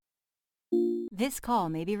This call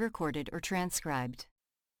may be recorded or transcribed.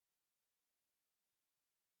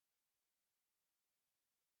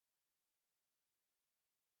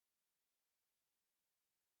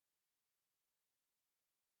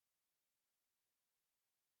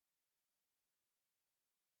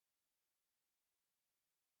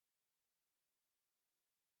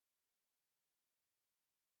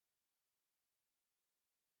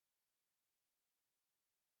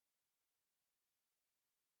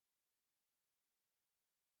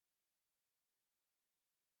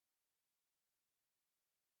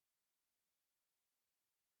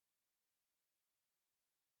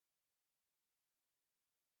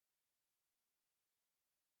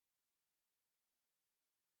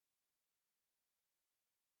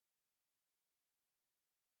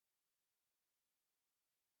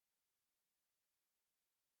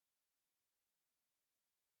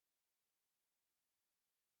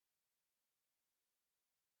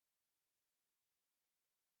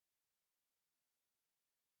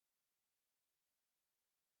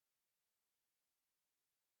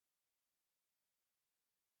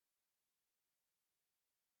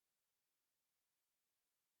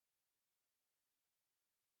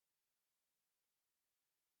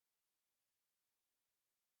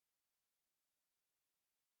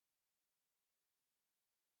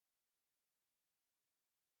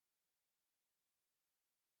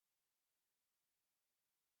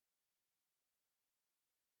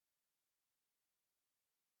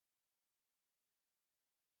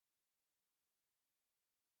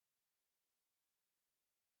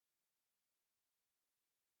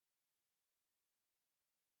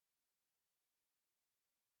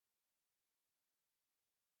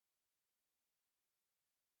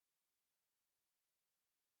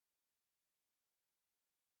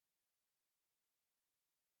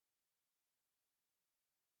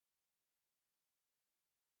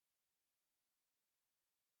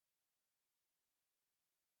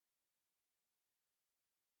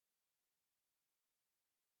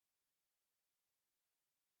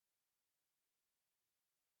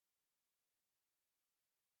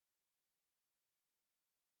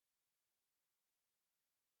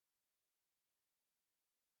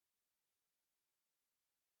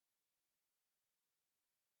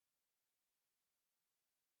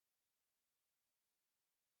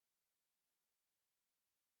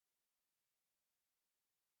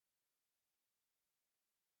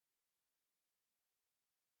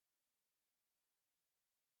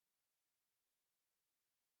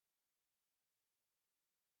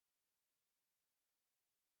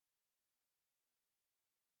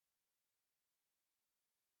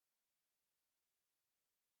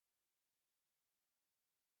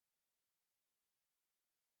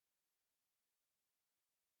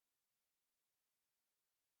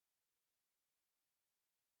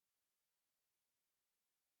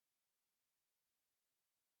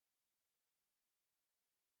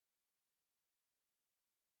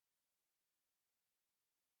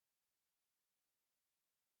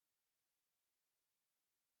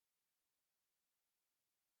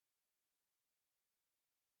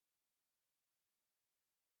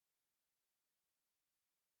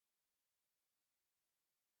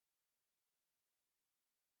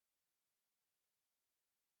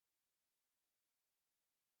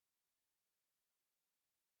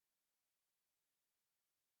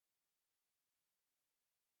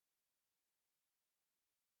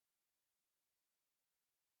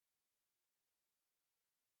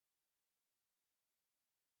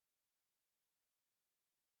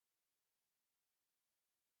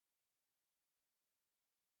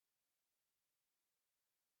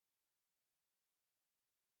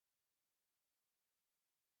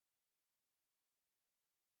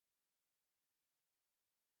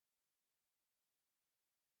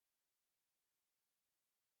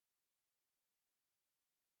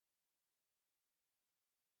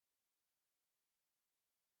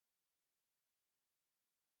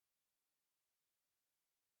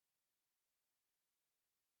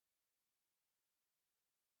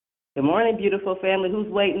 Good morning, beautiful family. Who's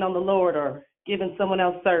waiting on the Lord or giving someone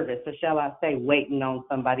else service? Or shall I say waiting on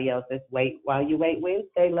somebody else? Let's wait while you wait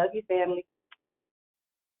Wednesday. Love you, family.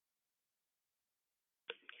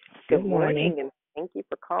 Good morning, and thank you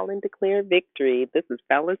for calling Declare Victory. This is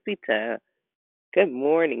Felicita. Good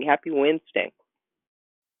morning. Happy Wednesday.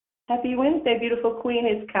 Happy Wednesday, beautiful queen.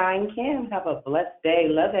 It's Kind Kim. Have a blessed day.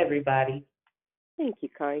 Love everybody. Thank you,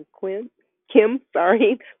 kind Kim,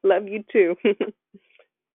 sorry. Love you too.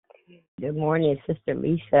 Good morning, Sister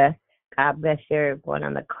Lisa. God bless everyone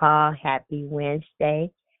on the call. Happy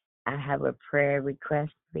Wednesday. I have a prayer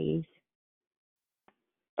request, please.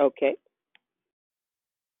 Okay.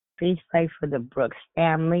 please pray for the Brooks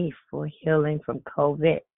family for healing from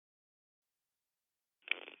COVID.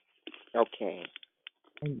 Okay.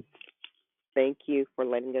 And, Thank you for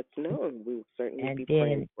letting us know, and we will certainly and be then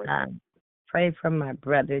praying for you. pray for my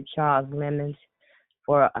brother Charles Lemons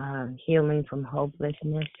for healing from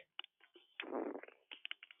hopelessness.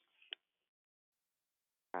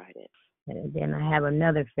 Got it. And then I have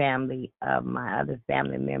another family, my other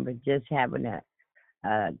family member, just having a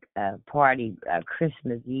party,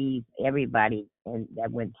 Christmas Eve. Everybody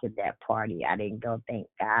that went to that party, I didn't go, thank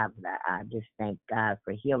God, but I just thank God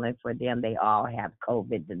for healing for them. They all have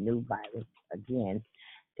COVID, the new virus again.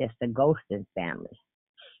 That's the Ghostin family.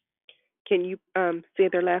 Can you say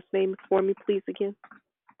their last name for me, please, again?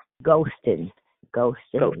 Ghostin,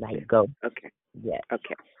 like ghost. Okay. Yes.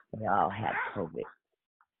 Okay. They all have COVID.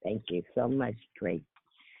 Thank you so much. Great.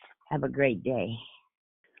 Have a great day.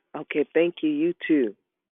 Okay. Thank you. You too.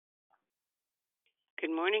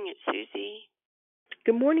 Good morning, it's Susie.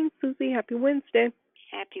 Good morning, Susie. Happy Wednesday.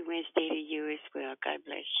 Happy Wednesday to you as well. God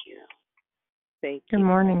bless you. Thank you. Good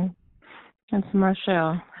morning. It's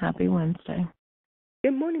Marshall. Happy Wednesday.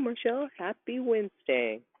 Good morning, Marshall. Happy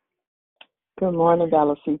Wednesday. Good morning,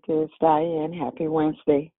 Bellacita. It's Diane. Happy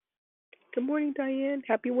Wednesday. Good morning, Diane.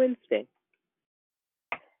 Happy Wednesday.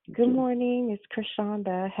 Good morning. It's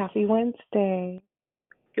Krishanda. Happy Wednesday.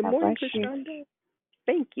 Good God morning, bless you. Krishanda.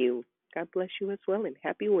 Thank you. God bless you as well, and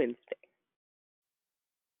happy Wednesday.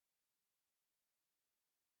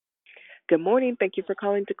 Good morning. Thank you for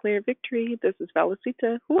calling Declare Victory. This is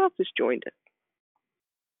Valicita. Who else has joined us?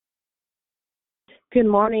 Good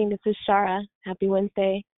morning. This is Shara. Happy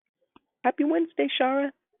Wednesday. Happy Wednesday,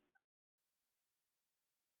 Shara.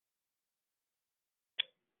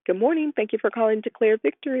 Good morning. Thank you for calling Declare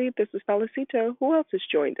Victory. This is Valicita. Who else has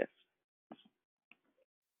joined us?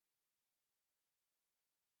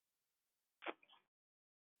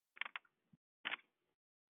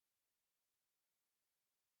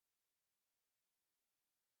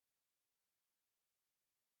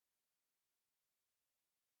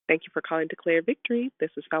 Thank you for calling Declare Victory. This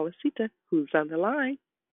is Valicita. Who's on the line?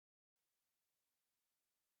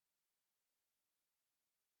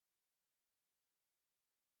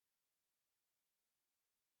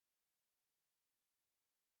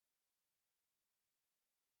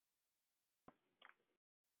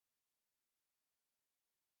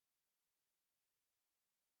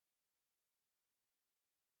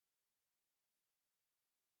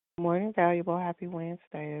 Good morning, valuable. Happy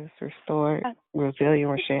Wednesday. It's Restored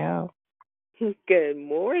Resilient Rochelle. Good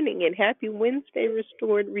morning and happy Wednesday,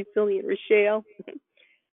 Restored Resilient Rochelle.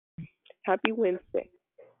 Happy Wednesday.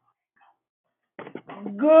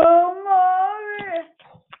 Good morning.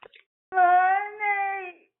 My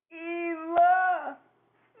name is Eva.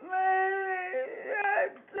 Melissa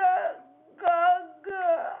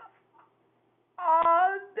Gaga.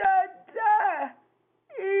 All the time.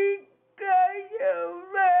 He can you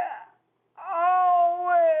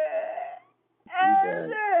always.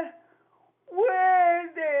 And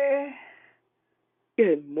Wednesday.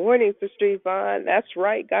 Good morning, Sister Yvonne. That's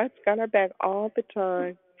right. God's got our back all the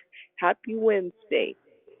time. Happy Wednesday.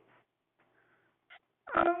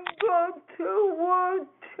 I'm going to work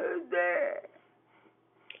today.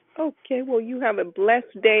 Okay, well, you have a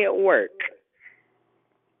blessed day at work.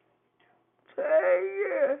 Thank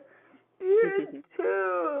you. You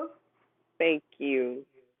too. Thank you.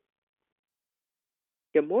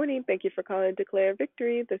 Good morning. Thank you for calling Declare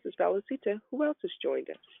Victory. This is Valicita. Who else has joined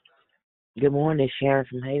us? Good morning, Sharon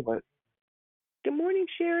from Hayward. Good morning,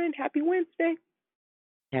 Sharon. Happy Wednesday.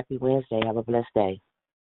 Happy Wednesday. Have a blessed day.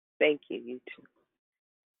 Thank you. You too.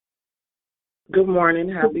 Good morning.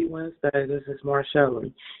 Happy Wednesday. This is Marshall.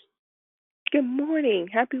 Good morning.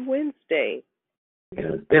 Happy Wednesday.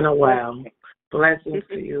 It's been a while. Blessings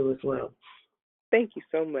to you as well. Thank you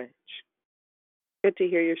so much. Good to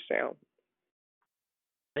hear your sound.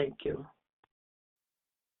 Thank you.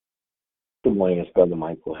 Good morning, it's Brother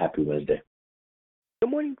Michael. Happy Wednesday. Good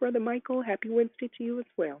morning, Brother Michael. Happy Wednesday to you as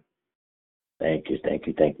well. Thank you, thank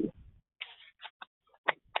you, thank you.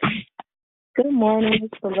 Good morning,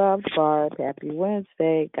 beloved Barb. Happy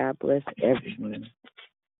Wednesday. God bless everyone.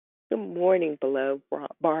 Good morning, beloved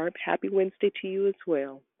Barb. Happy Wednesday to you as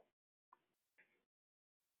well.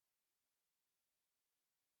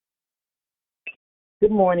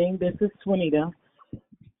 Good morning. This is Swanita.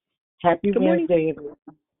 Happy Wednesday, everyone.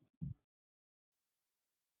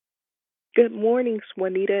 Good morning,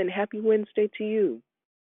 Swanita, and happy Wednesday to you.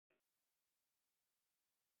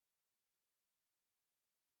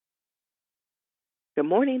 Good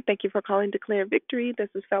morning. Thank you for calling Declare Victory. This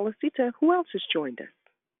is Valicita. Who else has joined us?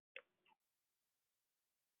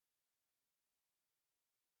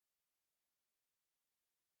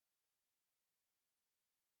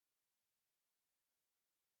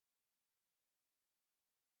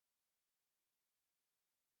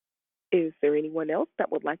 Is there anyone else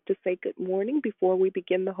that would like to say good morning before we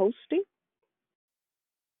begin the hosting?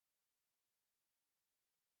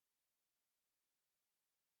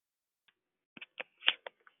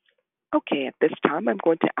 Okay, at this time, I'm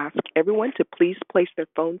going to ask everyone to please place their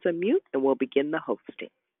phones on mute and we'll begin the hosting.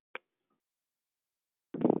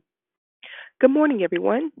 Good morning,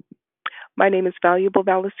 everyone. My name is Valuable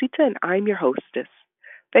Valicita and I'm your hostess.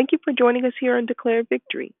 Thank you for joining us here on Declare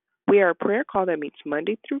Victory. We are a prayer call that meets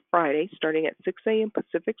Monday through Friday starting at 6 a.m.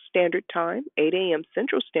 Pacific Standard Time, 8 a.m.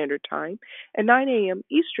 Central Standard Time, and 9 a.m.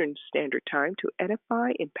 Eastern Standard Time to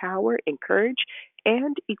edify, empower, encourage,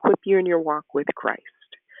 and equip you in your walk with Christ.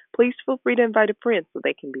 Please feel free to invite a friend so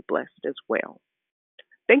they can be blessed as well.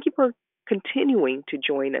 Thank you for continuing to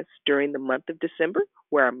join us during the month of December,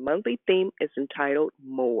 where our monthly theme is entitled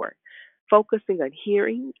More, focusing on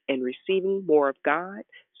hearing and receiving more of God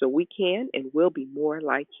so we can and will be more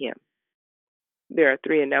like Him. There are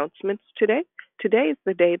 3 announcements today. Today is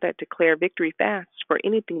the day that Declare Victory fasts for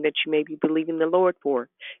anything that you may be believing the Lord for.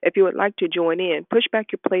 If you would like to join in, push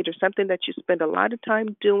back your plate or something that you spend a lot of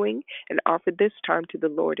time doing and offer this time to the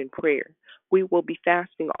Lord in prayer. We will be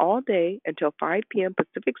fasting all day until 5 p.m.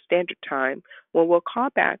 Pacific Standard Time, when we'll call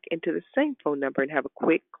back into the same phone number and have a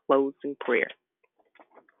quick closing prayer.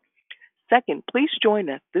 Second, please join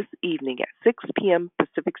us this evening at 6 p.m.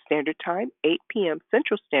 Pacific Standard Time, 8 p.m.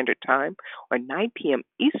 Central Standard Time, or 9 p.m.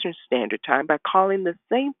 Eastern Standard Time by calling the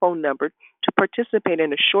same phone number to participate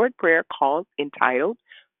in a short prayer call entitled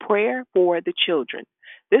Prayer for the Children.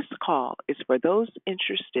 This call is for those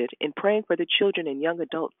interested in praying for the children and young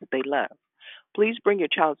adults that they love. Please bring your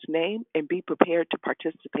child's name and be prepared to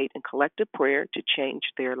participate in collective prayer to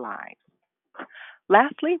change their lives.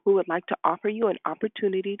 Lastly, we would like to offer you an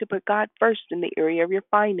opportunity to put God first in the area of your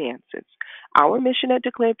finances. Our mission at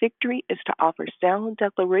Declare Victory is to offer sound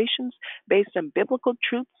declarations based on biblical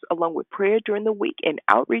truths along with prayer during the week and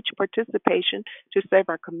outreach participation to serve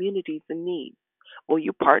our communities in need. Will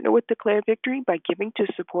you partner with Declare Victory by giving to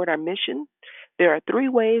support our mission? There are 3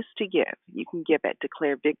 ways to give. You can give at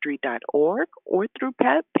declarevictory.org or through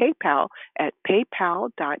PayPal at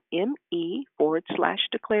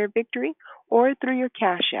paypal.me/declarevictory or through your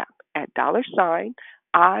Cash App at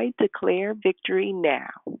 $I Declare Victory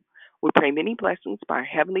Now. We pray many blessings by our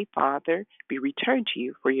Heavenly Father be returned to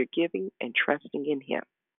you for your giving and trusting in Him.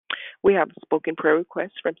 We have a spoken prayer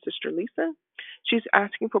request from Sister Lisa. She's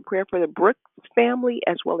asking for prayer for the Brooks family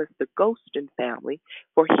as well as the Ghoston family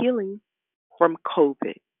for healing from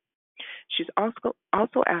COVID. She's also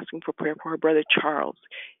asking for prayer for her brother Charles,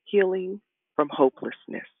 healing from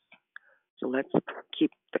hopelessness. So let's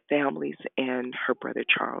keep the families and her brother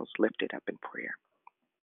Charles lifted up in prayer.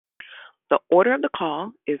 The order of the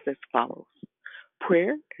call is as follows.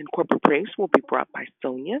 Prayer and corporate praise will be brought by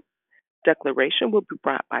Sonia. Declaration will be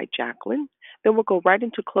brought by Jacqueline. Then we'll go right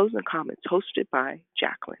into closing comments hosted by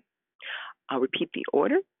Jacqueline. I'll repeat the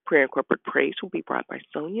order. Prayer and corporate praise will be brought by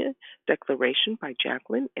Sonia. Declaration by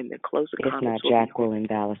Jacqueline, and then closing comments. It's not Jacqueline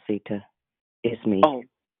Valicita. It's me. Oh,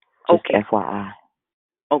 okay. Just FYI.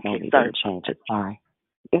 Okay, sorry. Change it. Sorry.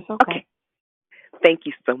 It's okay. Thank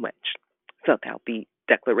you so much. So that'll be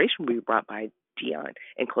declaration will be brought by Dion,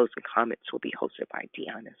 and closing comments will be hosted by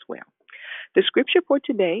Dion as well. The scripture for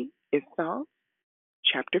today is Psalm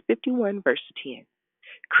chapter 51, verse 10.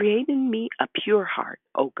 Create in me a pure heart,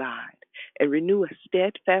 O God, and renew a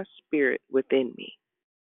steadfast spirit within me.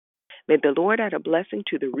 May the Lord add a blessing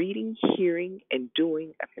to the reading, hearing, and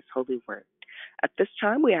doing of His holy word. At this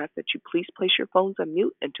time, we ask that you please place your phones on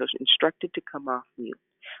mute until instructed to come off mute.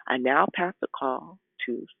 I now pass the call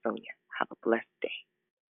to Sonia. Have a blessed day.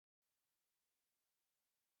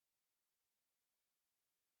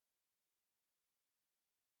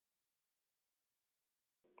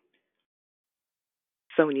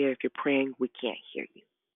 Sonia, if you're praying, we can't hear you.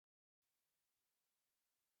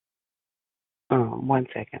 1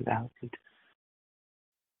 second, Valicita.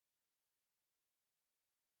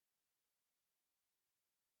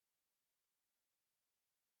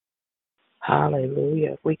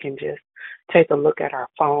 Hallelujah. We can just take a look at our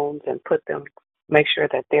phones and make sure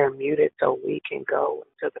that they're muted so we can go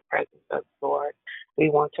into the presence of the Lord. We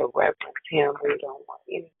want to reverence Him. We don't want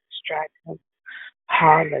any distractions.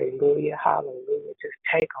 Hallelujah. Hallelujah. Just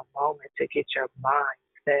take a moment to get your mind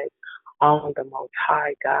set on the Most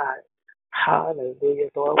High God. Hallelujah.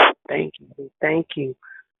 Lord, we thank you. We thank you.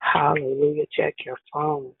 Hallelujah. Check your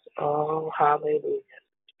phones. Oh, hallelujah.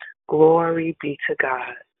 Glory be to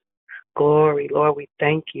God. Glory, Lord, we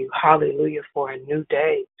thank you. Hallelujah for a new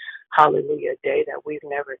day. Hallelujah, a day that we've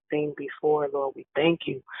never seen before, Lord. We thank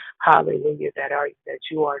you. Hallelujah, that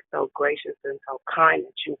you are so gracious and so kind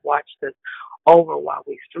that you watched us over while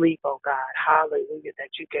we sleep, oh God. Hallelujah, that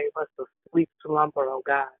you gave us the sweet slumber, oh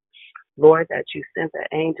God. Lord, that you sent the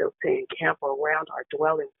angels to encamp around our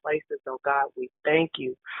dwelling places, oh God. We thank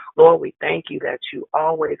you. Lord, we thank you that you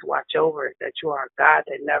always watch over us, that you are a God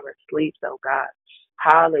that never sleeps, oh God.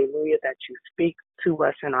 Hallelujah, that you speak to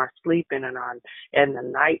us in our sleep and in the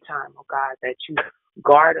nighttime, oh God, that you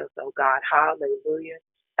guard us, oh God. Hallelujah,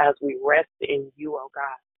 as we rest in you, oh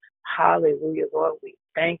God. Hallelujah, Lord, we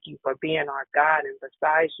thank you for being our God, and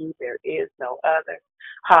besides you, there is no other.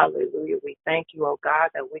 Hallelujah. We thank you, oh God,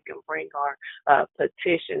 that we can bring our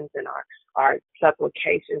petitions and our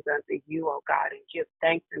supplications unto you, oh God, and give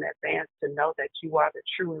thanks in advance to know that you are the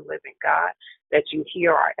true and living God, that you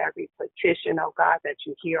hear our every petition, oh God, that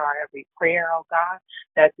you hear our every prayer, oh God,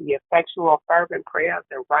 that the effectual, fervent prayer of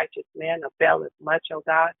the righteous man availeth much, oh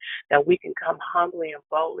God, that we can come humbly and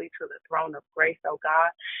boldly to the throne of grace, oh God,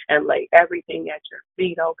 and lay everything at your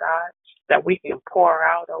feet, oh God, that we can pour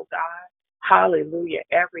out, oh God. Hallelujah.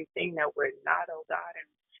 Everything that we're not, oh God,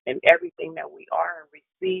 and everything that we are, and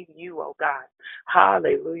receive you, oh God.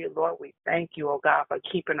 Hallelujah, Lord. We thank you, oh God, for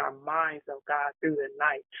keeping our minds, oh God, through the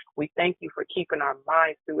night. We thank you for keeping our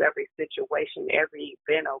minds through every situation, every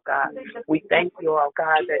event, oh God. We thank you, oh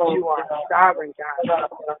God, that you are a sovereign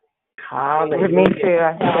God.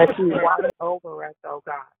 Hallelujah. That you watch over us, oh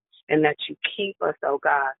God, and that you keep us, oh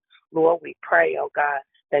God. Lord, we pray, oh God,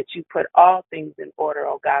 that you put all things in order,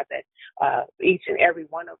 oh God, that each and every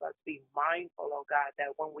one of us be mindful, oh God,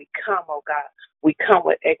 that when we come, oh God, we come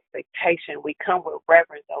with expectation. We come with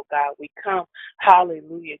reverence, oh God. We come,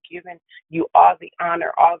 hallelujah, giving you all the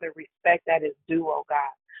honor, all the respect that is due, oh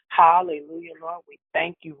God. Hallelujah, Lord. We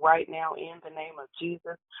thank you right now in the name of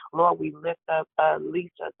Jesus. Lord, we lift up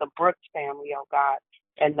Lisa, the Brooks family, oh God,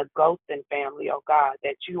 and the Ghostin family, oh God,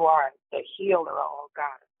 that you are the healer, oh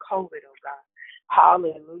God, of COVID, oh God.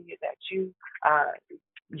 Hallelujah, that you,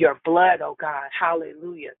 your blood, oh God,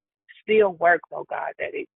 hallelujah, still works, oh God,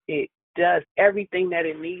 that it does everything that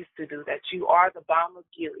it needs to do, that you are the balm of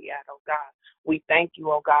Gilead, oh God. We thank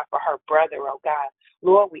you, oh God, for her brother, oh God.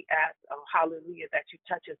 Lord, we ask, oh hallelujah, that you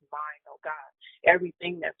touch his mind, oh God.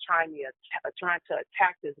 Everything that's trying to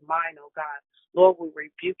attack his mind, oh God. Lord, we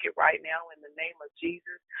rebuke it right now in the name of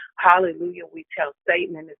Jesus. Hallelujah. We tell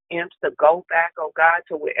Satan and his imps to go back, oh God,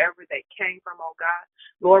 to wherever they came from, oh God.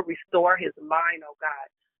 Lord, restore his mind, oh God.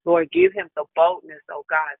 Lord, give him the boldness, oh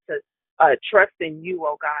God, to trust in you,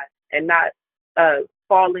 oh God, and not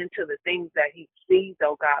fall into the things that he sees,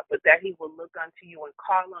 oh God, but that he will look unto you and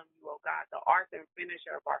call on you, oh God, the author and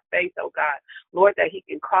finisher of our faith, oh God. Lord, that he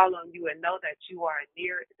can call on you and know that you are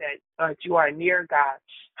near, that you are near, God.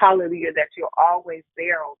 Hallelujah, that you're always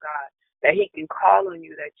there, oh God. That he can call on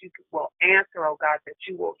you, that you will answer, oh God, that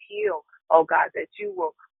you will heal, oh God, that you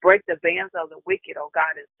will break the bands of the wicked, oh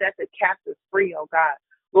God, and set the captives free, oh God.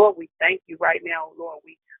 Lord, we thank you right now, Lord.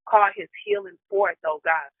 We call his healing forth, oh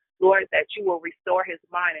God. Lord, that you will restore his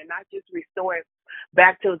mind and not just restore it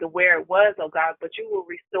back to where it was, oh God, but you will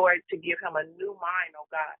restore it to give him a new mind, oh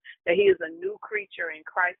God, that he is a new creature in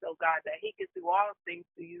Christ, oh God, that he can do all things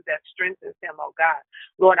to you that strengthens him, oh God.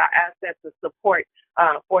 Lord, I ask that the support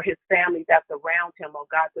for his family that's around him, oh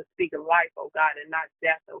God, to speak life, oh God, and not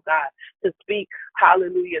death, oh God, to speak,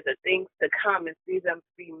 hallelujah, the things to come and see them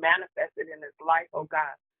be manifested in his life, oh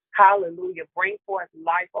God. Hallelujah. Bring forth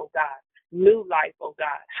life, oh God. New life, oh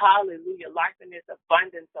God. Hallelujah. Life in its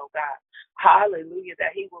abundance, oh God. Hallelujah.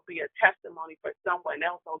 That he will be a testimony for someone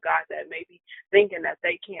else, oh God, that may be thinking that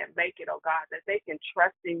they can't make it, oh God, that they can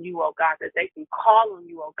trust in you, oh God, that they can call on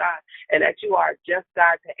you, oh God, and that you are just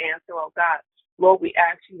God to answer, oh God. Lord, we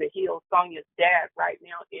ask you to heal Sonia's dad right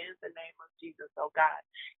now in the name of Jesus, oh God.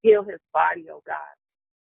 Heal his body, oh God.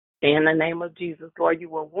 In the name of Jesus, Lord, you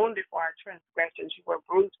were wounded for our transgressions. You were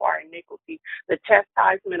bruised for our iniquity. The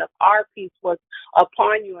chastisement of our peace was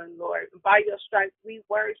upon you, and Lord, by your stripes we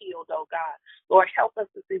were healed, oh God. Lord, help us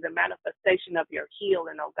to see the manifestation of your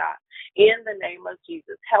healing, oh God. In the name of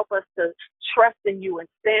Jesus, help us to trust in you and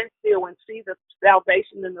stand still and see the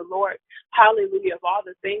salvation in the Lord. Hallelujah, of all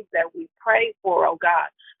the things that we pray for, oh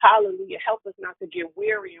God. Hallelujah, help us not to get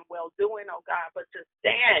weary in well-doing, oh God, but to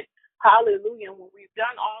stand. Hallelujah. When we've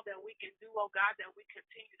done all that we can do, oh God, that we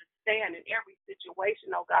continue to stand in every situation,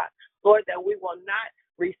 oh God. Lord, that we will not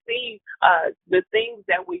receive the things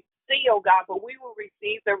that we see, oh God, but we will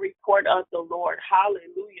receive the report of the Lord.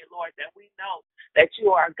 Hallelujah, Lord, that we know that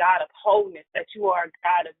you are a God of wholeness, that you are a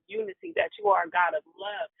God of unity, that you are a God of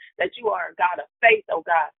love, that you are a God of faith, oh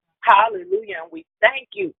God. Hallelujah. And we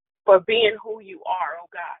thank you for being who you are, oh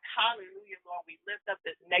God. Hallelujah, Lord. We lift up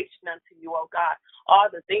this nation unto you, oh God. All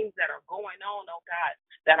the things that are going on, oh God,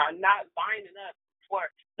 that are not lining up for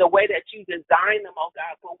the way that you designed them, oh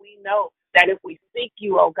God. But we know that if we seek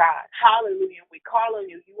you, oh God, hallelujah, and we call on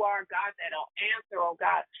you, you are a God that'll answer, oh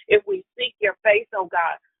God. If we seek your face, oh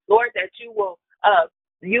God, Lord, that you will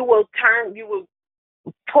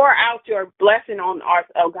pour out your blessing on us,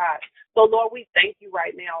 oh God. So, Lord, we thank you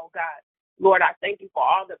right now, oh God. Lord, I thank you for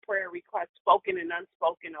all the prayer requests spoken and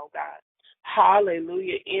unspoken, oh God.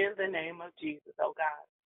 Hallelujah, in the name of Jesus, oh God.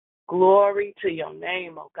 Glory to your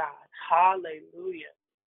name, oh God. Hallelujah.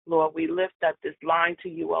 Lord, we lift up this line to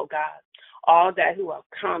you, oh God. All that who have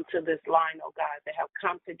come to this line, oh God, that have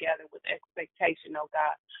come together with expectation, oh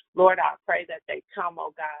God. Lord, I pray that they come,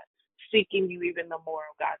 oh God, seeking you even the more,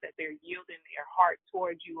 oh God, that they're yielding their heart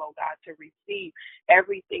towards you, oh God, to receive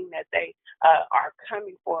everything that they are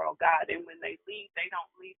coming for, oh God. And when they leave, they don't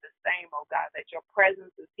leave the same, oh God, that your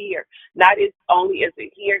presence is here. Not only is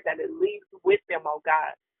it here, that it leaves with them, oh God.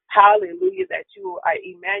 Hallelujah, that you are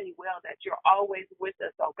Emmanuel, that you're always with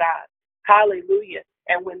us, oh God. Hallelujah.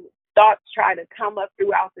 And when thoughts try to come up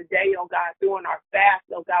throughout the day, oh God, during our fast,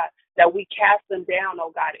 oh God, that we cast them down,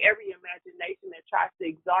 oh God. Every imagination that tries to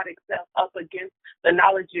exalt itself up against the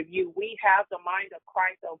knowledge of you. We have the mind of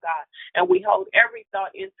Christ, oh God, and we hold every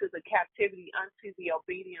thought into the captivity unto the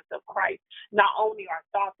obedience of Christ. Not only our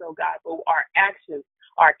thoughts, oh God, but our actions,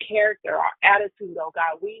 our character, our attitude, oh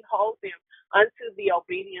God. We hold them unto the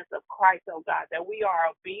obedience of Christ, oh God, that we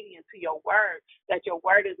are obedient to your word, that your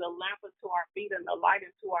word is a lamp unto our feet and a light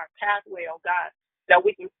unto our pathway, oh God, that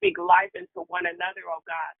we can speak life into one another, oh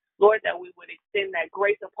God. Lord, that we would extend that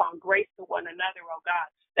grace upon grace to one another, oh God,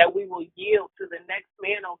 that we will yield to the next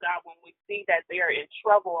man, oh God, when we see that they're in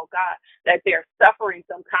trouble, oh God, that they're suffering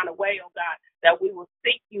some kind of way, oh God, that we will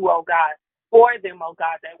seek you, oh God, for them, oh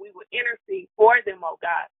God, that we will intercede for them, oh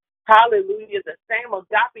God. Hallelujah. The same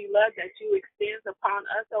agape love that you extend upon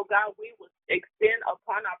us, oh God, we will extend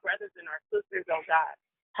upon our brothers and our sisters, oh God.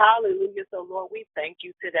 Hallelujah. So, Lord, we thank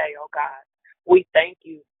you today, oh God. We thank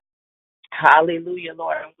you. Hallelujah,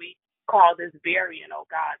 Lord. And we call this variant, oh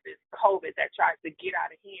God, this COVID that tries to get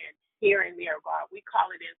out of hand here and there, God. We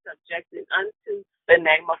call it in subjection unto the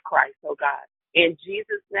name of Christ, oh God. In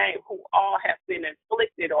Jesus' name, who all have been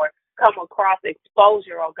inflicted or come across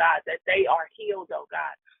exposure, oh God, that they are healed, oh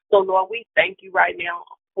God. So, Lord, we thank you right now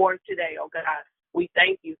for today, oh God. We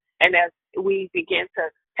thank you. And as we begin to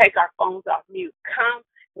take our phones off mute, come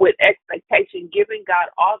with expectation, giving God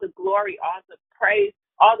all the glory, all the praise,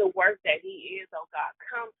 all the work that he is, oh God.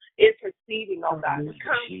 Come interceding, oh God.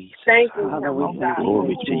 Come thanking him, oh God.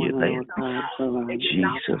 Glory to your name.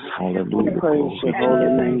 Jesus, hallelujah. Praise your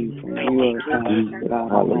holy name.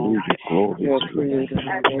 Hallelujah. Glory to your name.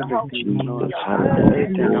 Jesus, hallelujah. Glory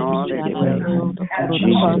to your name. Jesus, hallelujah.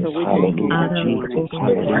 Jesus, hallelujah. Jesus,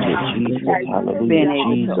 hallelujah.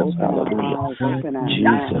 Jesus, hallelujah.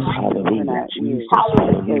 Jesus, hallelujah. Jesus,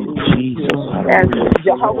 hallelujah. Jesus, hallelujah.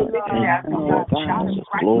 Jehovah Midden, Lord Jesus,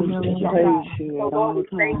 glory to your name. so Lord, we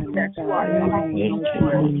thank you that you are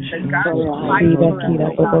the God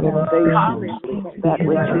that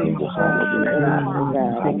which is hallelujah, hallelujah. Father, we give you praise.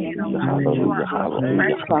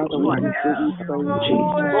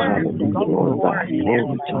 Jesus, hallelujah, Lord God,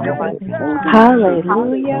 glory to your name.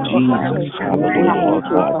 Hallelujah. Jesus, hallelujah, Lord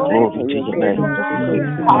God, glory to your name.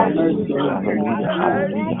 Hallelujah, hallelujah,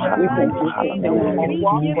 hallelujah, hallelujah,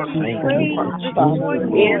 hallelujah. Thank you, Father.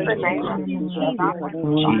 in the name of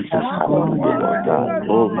Jesus, hallelujah, Lord God,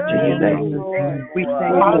 glory to your name. We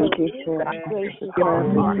thank you for gracious mercy this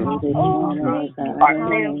morning, oh God. You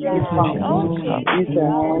said all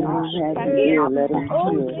who have an ear, let him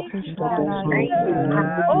hear.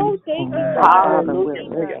 Father, we're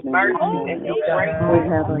listening. We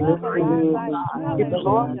have a listening ear this morning. Father God, we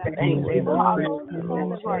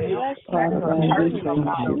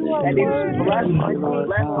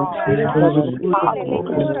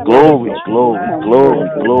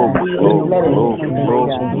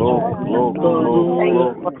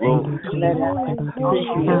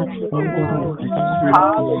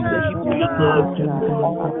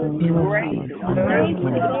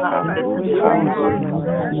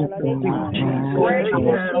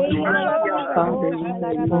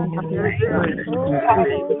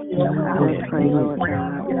thank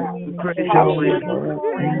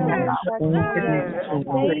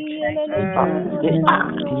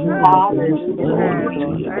you.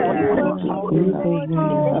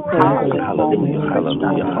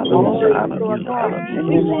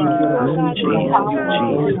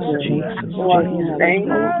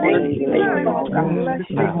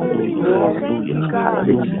 Glory, glory, glory, glory,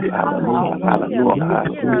 glory, glory, glory,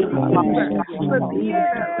 glory, glory, glory, Glory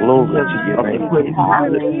to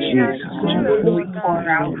your name, Jesus. We pour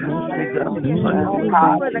out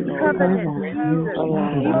for the covenant, Jesus.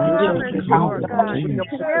 Lord God,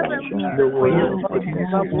 heaven we pray, Lord.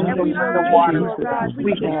 And we believe, Lord God, we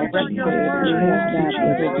stand on your word.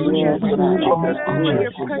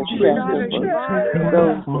 Your country, daughter, you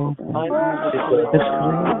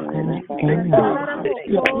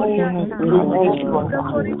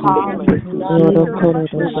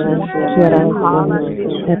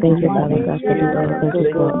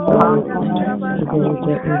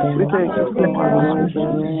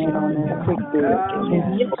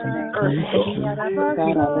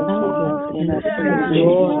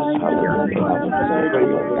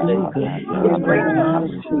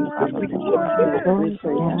holy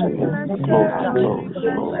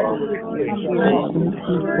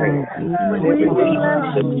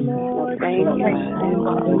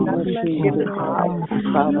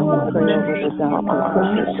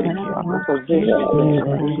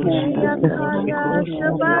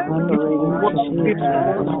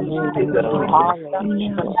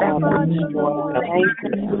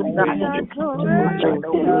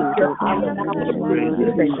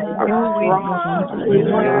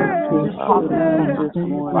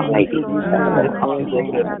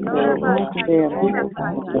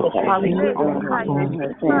word, Lord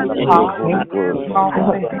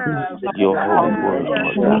God. Your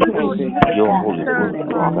holy word,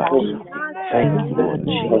 Lord God. Thank you, Lord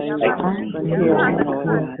Jesus.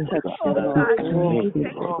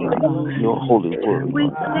 Your holy word,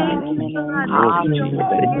 Lord God.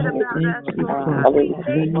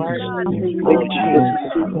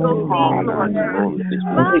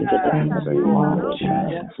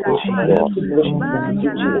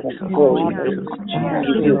 Glory to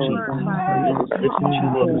your name.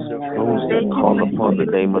 Those that call upon the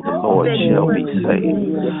name of the Lord shall be saved.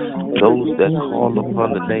 Those that call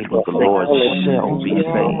upon the name of the Lord shall be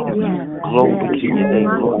saved. Glory to your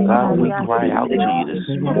name, Lord God. We cry out to you this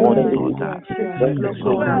morning, Lord God.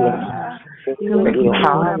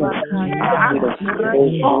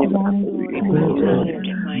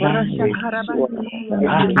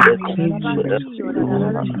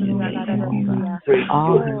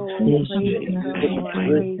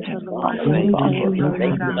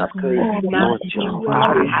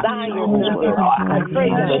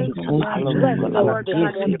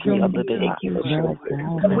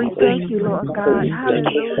 We thank you, Lord God.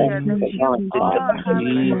 Hallelujah.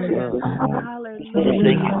 That you are,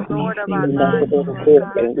 hallelujah, Lord of our lives, Lord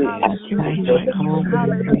God.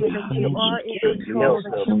 Hallelujah, that you are in control,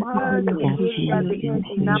 that you are the beginning and the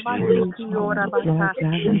ending.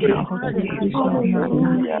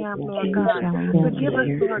 Lord God. Forgive us,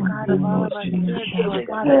 Lord God, of all of our sins, Lord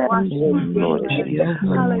God, and wash us.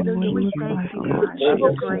 Hallelujah. We thank you, God, for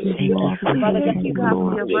your grace. We thank you, God,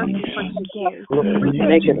 for your mercy for today. We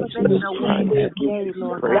thank you for making a way today,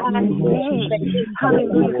 Lord God.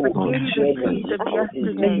 Hallelujah. Forgetting the things of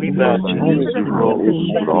yesterday.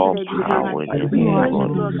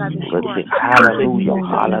 Hallelujah, hallelujah,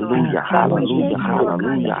 hallelujah,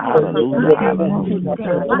 hallelujah, hallelujah, hallelujah.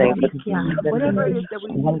 Whatever it is that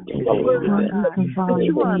we need to do, Lord God, that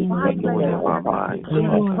you are renewing of our minds,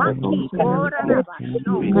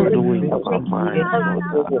 renewing of our minds,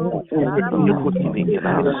 quickening in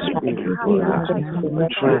our spirit, Lord God,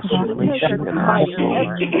 transformation in our soul,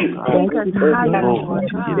 Lord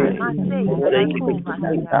God.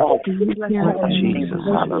 Jesus,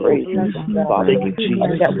 hallelujah. Thank you,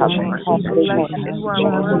 Jesus.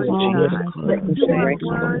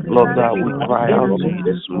 Lord God, we cry out to you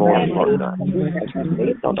this morning, Lord God.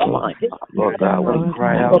 Lord God, we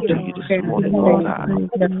cry out to you this morning, Lord God.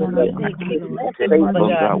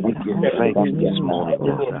 Lord God, we give thanks this morning,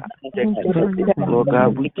 Lord God. Lord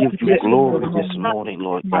God, we give you glory this morning,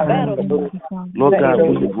 Lord God. Lord God,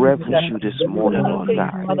 we reverence you this morning, Lord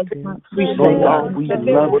God. Lord God, we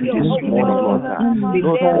love you this morning, Lord God.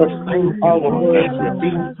 Lord God, thank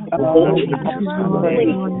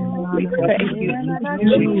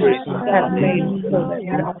you, Lord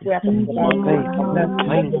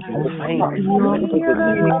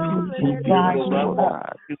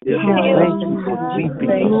Thank you for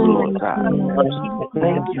keeping us, Lord God.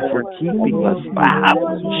 Thank you for keeping us, Jesus.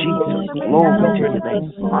 Glory to your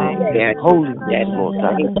name. Holiness, Lord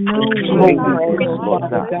God. Holiness, Lord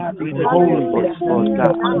God. Holiness, Lord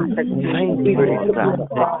God. Thank you, Lord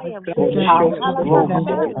God. Glory to your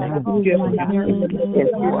name.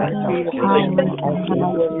 Cleansing us, Lord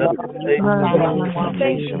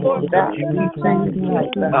God.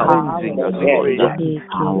 Cleansing us, Lord God.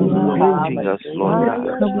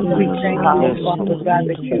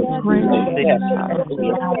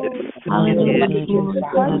 Yes,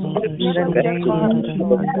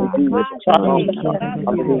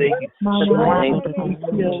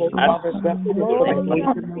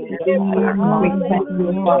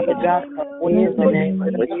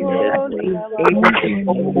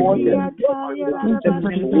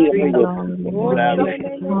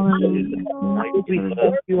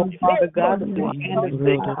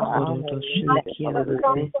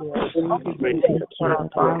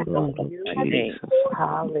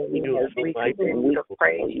 Hallelujah. We continue to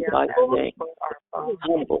praise you and put our phones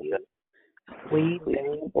on you. We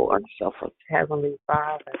thank you, Heavenly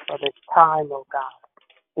Father, for this time, oh God.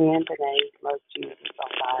 In the name of Jesus, oh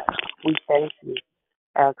God, we thank you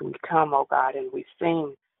as we come, oh God, and we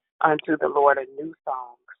sing unto the Lord a new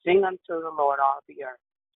song. Sing unto the Lord all the earth.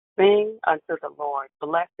 Sing unto the Lord,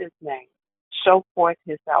 bless his name. Show forth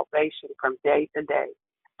his salvation from day to day.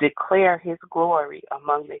 Declare his glory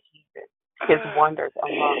among the heathen, his wonders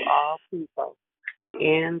among all people.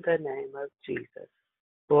 In the name of Jesus.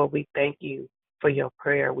 Lord, we thank you for your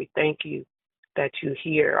prayer. We thank you that you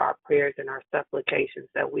hear our prayers and our supplications,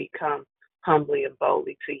 that we come humbly and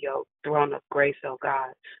boldly to your throne of grace, oh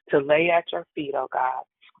God, to lay at your feet, oh God.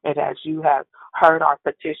 And as you have heard our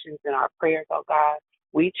petitions and our prayers, oh God,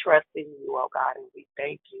 we trust in you, oh God, and we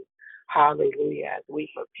thank you. Hallelujah. As we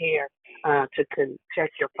prepare to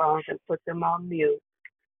check your phones and put them on mute,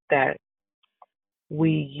 that we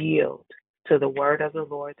yield to the word of the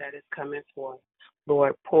Lord that is coming forth.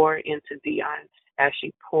 Lord, pour into Dion as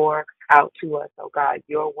she pour out to us, oh God,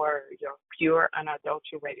 your word, your pure,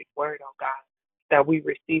 unadulterated word, oh God, that we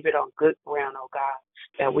receive it on good ground, oh God,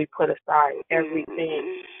 that we put aside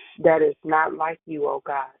everything that is not like you, oh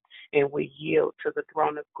God, and we yield to the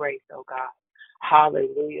throne of grace, oh God.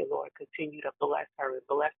 Hallelujah, Lord. Continue to bless her and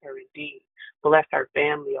bless her indeed. Bless her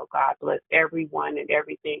family, oh God. Bless everyone and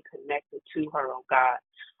everything connected to her, oh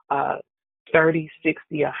God. 30,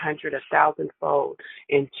 60, 100, 1,000-fold.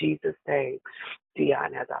 In Jesus' name,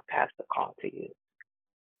 Dion, as I pass the call to you.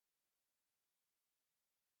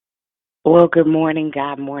 Well, good morning,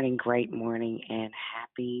 God morning, great morning, and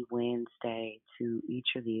happy Wednesday to each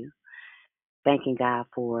of you. Thanking God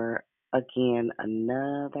for, again,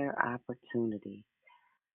 another opportunity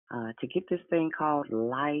to get this thing called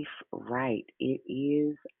life right. It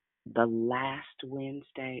is the last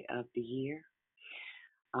Wednesday of the year.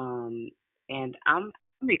 And I'm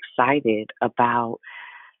excited about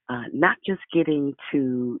not just getting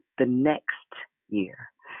to the next year,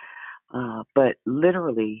 but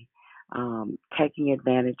literally taking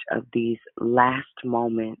advantage of these last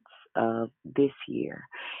moments of this year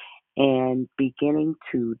and beginning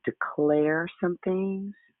to declare some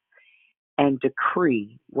things and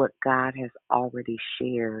decree what God has already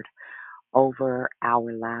shared over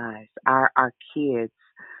our lives. Our kids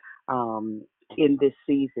in this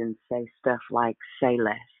season say stuff like, say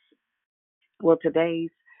less. Well, today's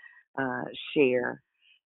share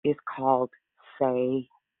is called Say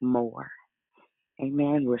More.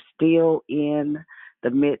 Amen. We're still in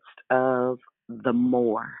the midst of the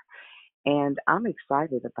more. And I'm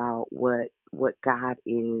excited about what God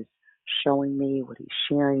is showing me, what he's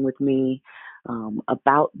sharing with me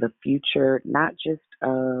about the future, not just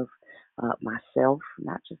of myself,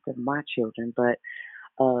 not just of my children, but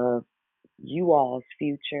of you all's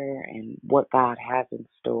future and what God has in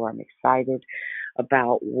store. I'm excited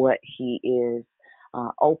about what he is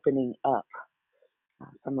opening up,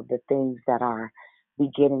 some of the things that are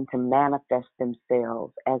beginning to manifest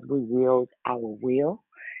themselves as we yield our will,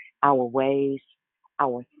 our ways,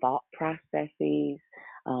 our thought processes,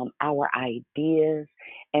 our ideas,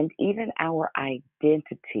 and even our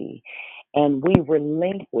identity. And we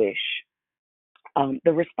relinquish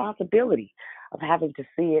the responsibility of having to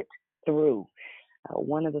see it through.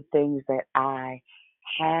 One of the things that I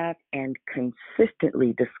have and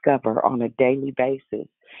consistently discover on a daily basis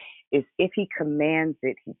is if he commands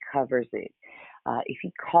it, he covers it. If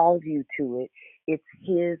he calls you to it, it's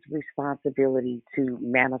his responsibility to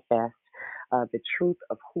manifest the truth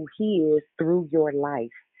of who he is through your life.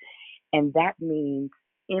 And that means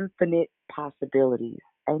infinite possibilities.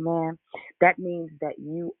 Amen. That means that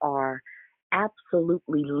you are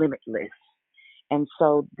absolutely limitless. And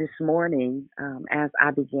so this morning, as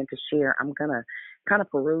I begin to share, I'm going to kind of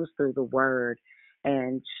peruse through the word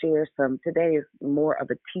and share some. Today is more of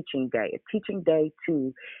a teaching day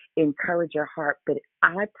to encourage your heart. But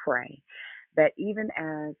I pray that even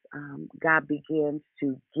as God begins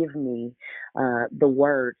to give me the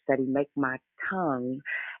words, that he make my tongue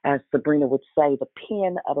as Sabrina would say, the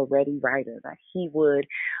pen of a ready writer, that he would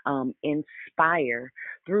inspire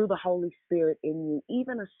through the Holy Spirit in you,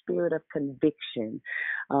 even a spirit of conviction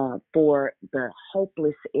for the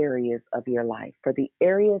hopeless areas of your life, for the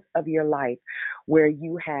areas of your life where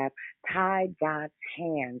you have tied God's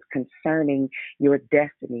hands concerning your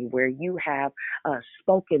destiny, where you have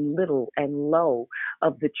spoken little and low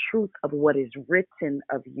of the truth of what is written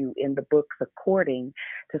of you in the books according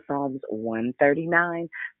to Psalms 139,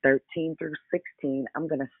 13 through 16. I'm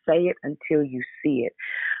going to say it until you see it.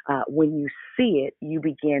 When you see it, you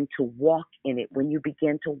begin to walk in it. When you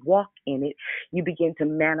begin to walk in it, you begin to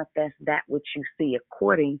manifest that which you see,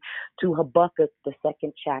 according to Habakkuk, the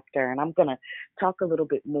 2nd chapter. And I'm going to talk a little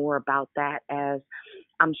bit more about that, as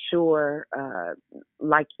I'm sure,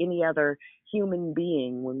 like any other human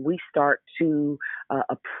being, when we start to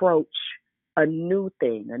approach a new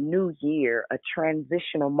thing, a new year, a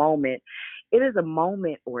transitional moment, it is a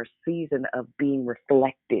moment or a season of being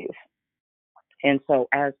reflective. And so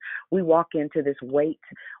as we walk into this Wait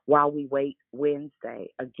While We Wait Wednesday,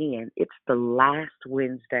 again, it's the last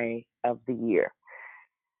Wednesday of the year.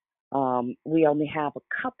 We only have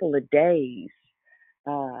a couple of days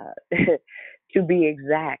to be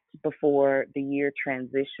exact before the year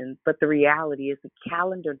transitions. But the reality is the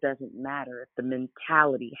calendar doesn't matter if the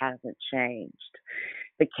mentality hasn't changed.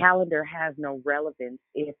 The calendar has no relevance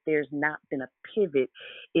if there's not been a pivot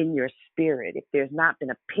in your spirit, if there's not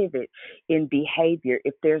been a pivot in behavior,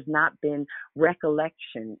 if there's not been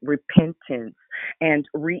recollection, repentance, and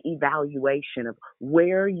reevaluation of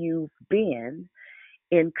where you've been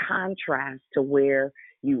in contrast to where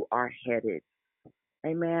you are headed.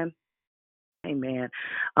 Amen. Amen.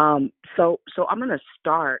 So I'm going to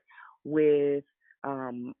start with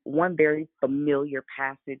one very familiar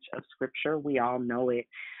passage of Scripture. We all know it.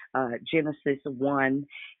 Genesis 1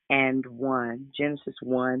 and 1. Genesis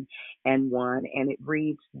 1 and 1. And it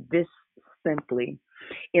reads this simply.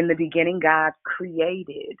 In the beginning, God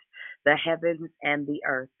created the heavens and the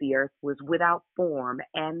earth. The earth was without form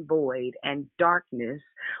and void, and darkness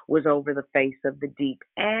was over the face of the deep.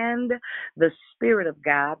 And the Spirit of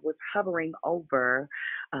God was hovering over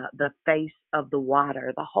the face of the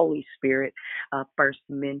water. The Holy Spirit first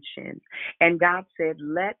mentioned. And God said,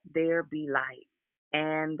 "Let there be light."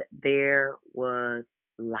 And there was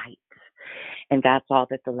light. And God saw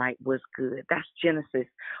that the light was good. That's Genesis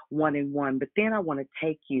 1 and 1. But then I want to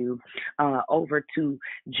take you over to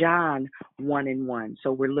John 1 and 1.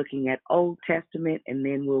 So we're looking at Old Testament, and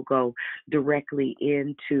then we'll go directly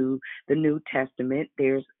into the New Testament.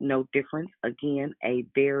 There's no difference. Again, a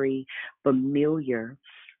very familiar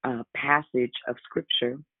passage of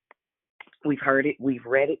Scripture. We've heard it, we've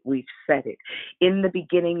read it, we've said it. In the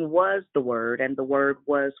beginning was the Word, and the Word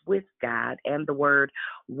was with God, and the Word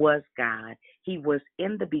was God. He was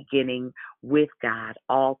in the beginning with God.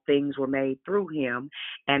 All things were made through him,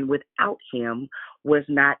 and without him was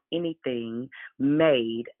not anything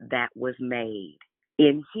made that was made.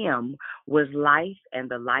 In him was life, and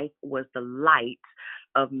the life was the light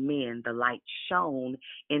of men. The light shone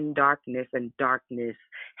in darkness, and darkness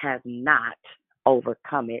has not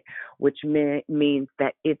overcome it, which means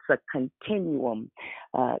that it's a continuum.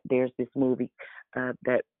 There's this movie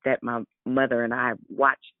that my mother and I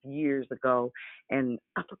watched years ago, and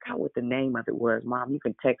I forgot what the name of it was. Mom, you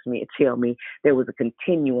can text me and tell me. There was a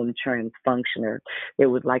continuum transfunctioner. There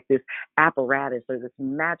was like this apparatus or this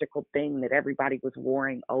magical thing that everybody was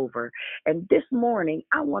warring over. And this morning,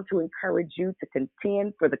 I want to encourage you to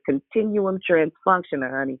contend for the continuum transfunctioner,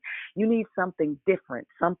 honey. You need something different,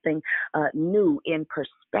 something new in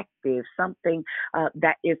perspective, something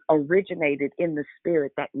that is originated in the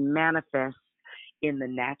spirit that manifests in the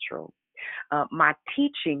natural. My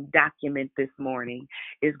teaching document this morning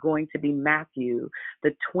is going to be Matthew,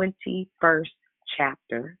 the 21st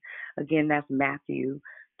chapter. Again, that's Matthew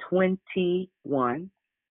 21.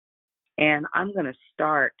 And I'm going to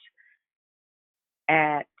start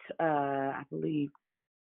at, I believe,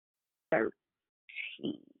 13.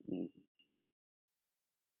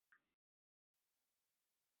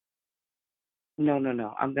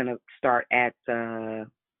 No. I'm going to start at, at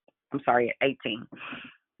 18.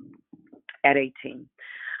 At 18.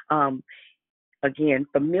 Again,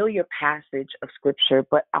 familiar passage of Scripture,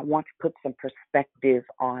 but I want to put some perspective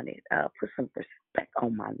on it. Put some respect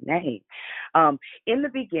on my name. In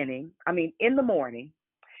the morning,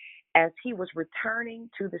 as he was returning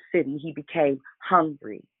to the city, he became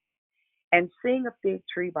hungry. And seeing a fig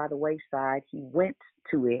tree by the wayside, he went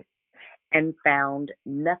to it and found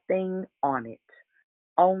nothing on it,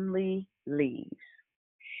 only leaves.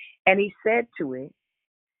 And he said to it,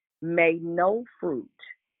 "May no fruit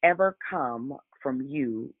ever come from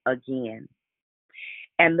you again.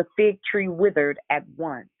 And the fig tree withered at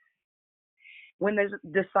once. When the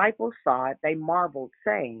disciples saw it, they marveled,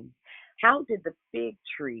 saying, how did the fig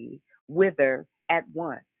tree wither at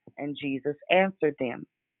once? And Jesus answered them,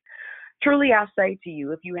 truly I say to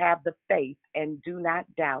you, if you have the faith and do not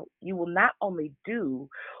doubt, you will not only do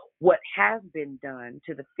what has been done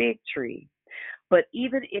to the fig tree, but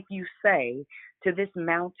even if you say to this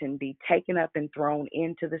mountain, be taken up and thrown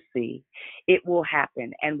into the sea, it will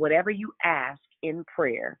happen. And whatever you ask in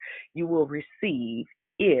prayer, you will receive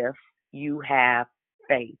if you have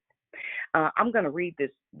faith. I'm going to read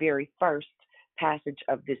this very first passage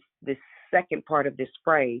of this second part of this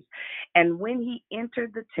phrase. And when he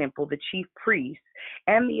entered the temple, the chief priests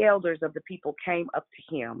and the elders of the people came up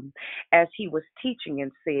to him as he was teaching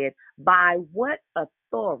and said, by what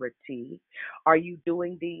authority are you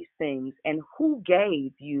doing these things, and who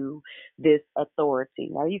gave you this authority?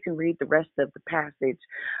 Now you can read the rest of the passage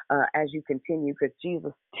as you continue, because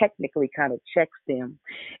Jesus technically kind of checks them,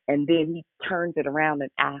 and then he turns it around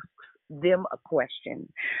and asks them a question.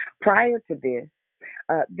 Prior to this,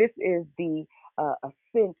 this is the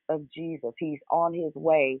ascent of Jesus. He's on his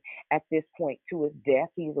way at this point to his death.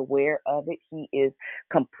 He's aware of it. He is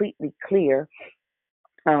completely clear.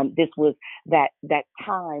 This was that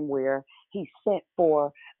time where he sent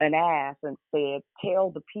for an ass and said,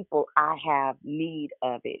 tell the people I have need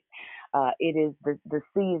of it. It is the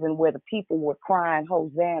season where the people were crying,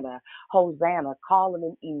 Hosanna, Hosanna, calling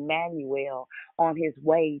him Emmanuel on his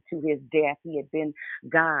way to his death. He had been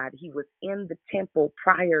God. He was in the temple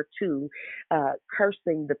prior to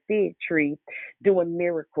cursing the fig tree, doing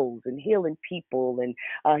miracles and healing people.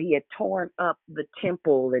 And he had torn up the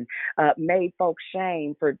temple and made folks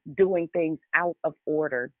shame for doing things out of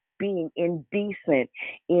order, being indecent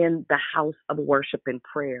in the house of worship and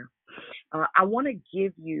prayer. I want to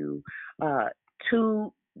give you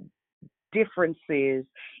two differences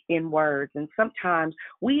in words. And sometimes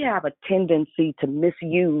we have a tendency to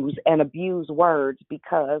misuse and abuse words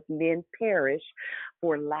because men perish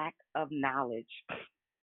for lack of knowledge.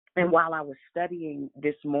 And while I was studying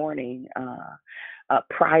this morning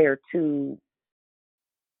prior to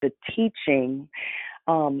the teaching,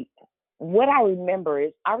 what I remember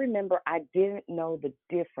is I didn't know the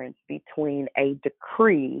difference between a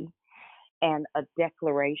decree and a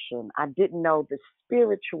declaration. I didn't know the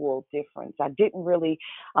spiritual difference. I didn't really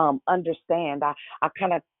understand. I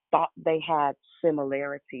kind of thought they had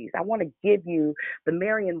similarities. I want to give you the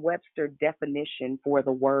Merriam-Webster definition for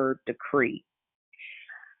the word decree.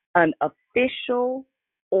 An official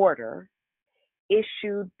order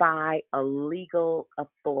issued by a legal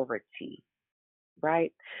authority,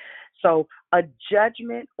 right? So a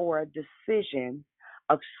judgment or a decision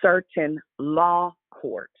of certain law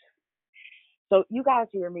courts. So you guys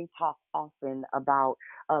hear me talk often about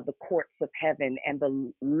the courts of heaven and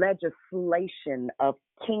the legislation of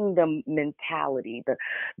kingdom mentality,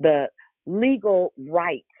 the legal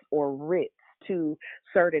rights or writs to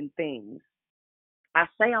certain things. I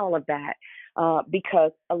say all of that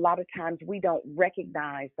because a lot of times we don't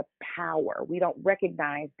recognize the power. We don't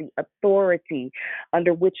recognize the authority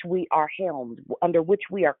under which we are helmed, under which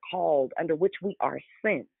we are called, under which we are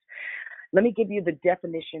sent. Let me give you the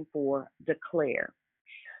definition for declare.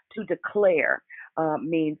 To declare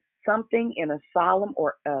means something in a solemn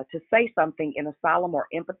or to say something in a solemn or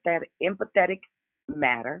empathetic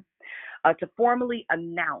matter, to formally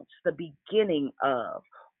announce the beginning of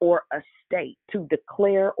or a state, to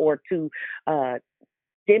declare or to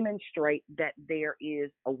demonstrate that there is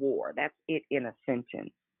a war. That's it in a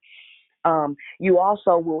sentence. You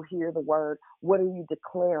also will hear the word, what are you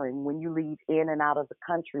declaring when you leave in and out of the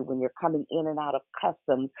country, when you're coming in and out of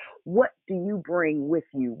customs? What do you bring with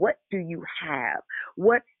you? What do you have?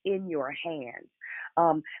 What's in your hands?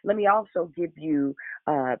 Let me also give you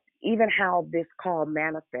even how this call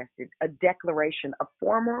manifested, a declaration, a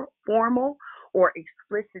formal or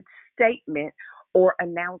explicit statement or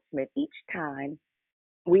announcement. Each time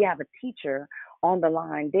we have a teacher on the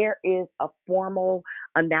line, there is a formal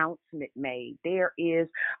announcement made. There is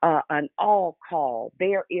an all call.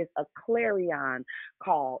 There is a clarion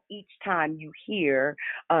call each time you hear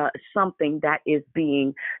something that is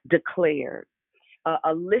being declared.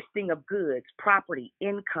 a listing of goods, property,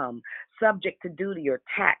 income, subject to duty or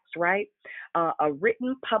tax, right? A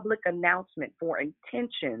written public announcement for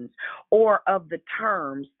intentions or of the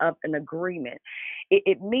terms of an agreement.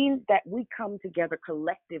 It means that we come together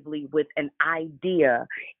collectively with an idea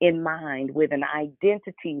in mind, with an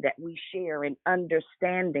identity that we share, and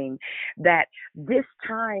understanding that this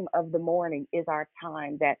time of the morning is our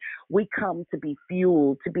time that we come to be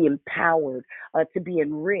fueled, to be empowered, to be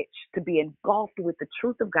enriched, to be engulfed with the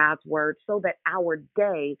truth of God's word so that our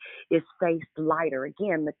day is faced lighter.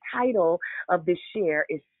 Again, the title of this share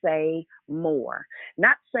is Say More,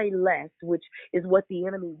 not say less, which is what the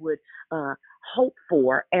enemy would hope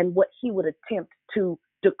for and what he would attempt to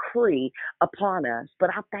decree upon us. But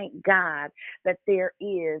I thank God that there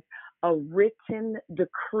is a written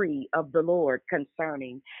decree of the Lord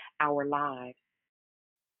concerning our lives.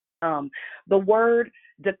 The word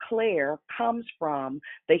declare comes from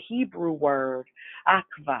the Hebrew word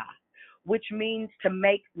akva, which means to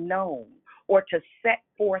make known or to set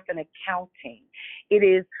forth an accounting. It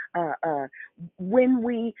is when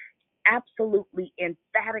we absolutely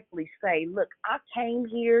emphatically say, look, I came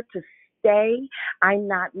here to stay. I'm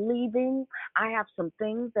not leaving. I have some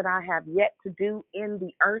things that I have yet to do in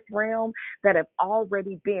the earth realm that have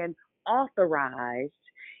already been authorized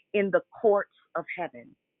in the courts of heaven,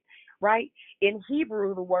 right? In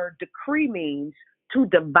Hebrew, the word decree means to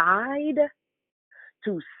divide,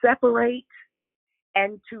 to separate,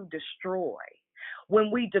 and to destroy. When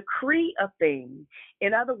we decree a thing,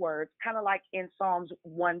 in other words, kind of like in Psalms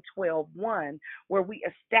 112:1, where we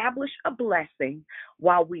establish a blessing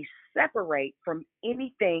while we separate from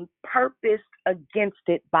anything purposed against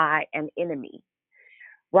it by an enemy,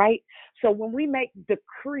 right? So when we make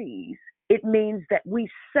decrees, it means that we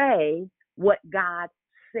say what God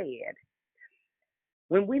said.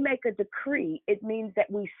 When we make a decree, it means that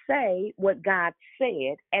we say what God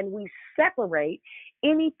said and we separate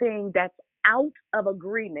anything that's out of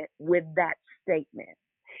agreement with that statement.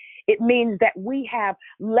 It means that we have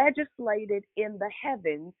legislated in the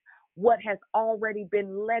heavens what has already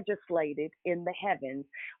been legislated in the heavens.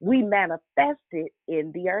 We manifest it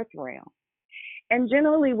in the earth realm. And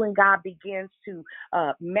generally, when God begins to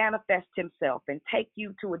manifest himself and take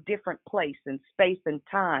you to a different place in space and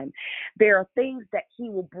time, there are things that he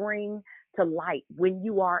will bring to light when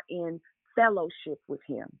you are in fellowship with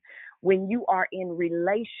him, when you are in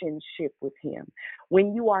relationship with him,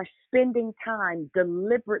 when you are spending time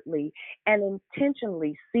deliberately and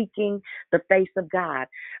intentionally seeking the face of God.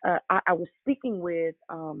 I was speaking with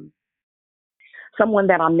someone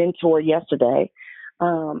that I mentored yesterday.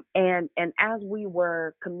 And as we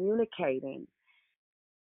were communicating,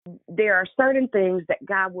 there are certain things that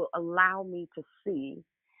God will allow me to see.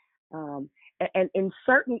 And in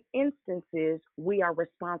certain instances, we are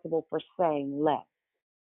responsible for saying less.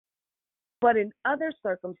 But in other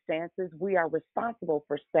circumstances, we are responsible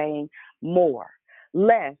for saying more.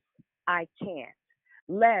 Less, I can't.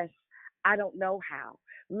 Less, I don't know how.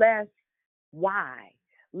 Less, why.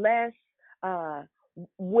 Less,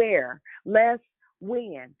 where. Less,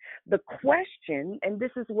 when. The question, and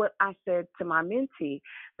this is what I said to my mentee,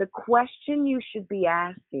 the question you should be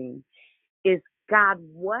asking is, God,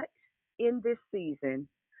 what in this season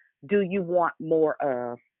do you want more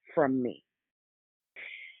of from me?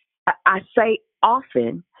 I say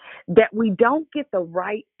often that we don't get the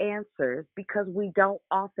right answers because we don't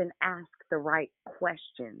often ask the right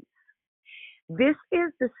questions. This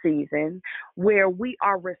is the season where we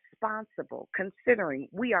are responsible, considering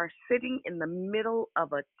we are sitting in the middle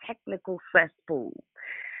of a technical cesspool.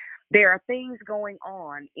 There are things going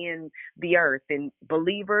on in the earth, in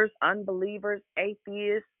believers, unbelievers,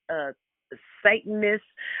 atheists, Satanists,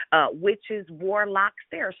 witches, warlocks.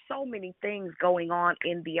 There are so many things going on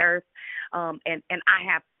in the earth, and I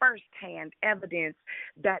have firsthand evidence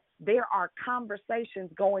that there are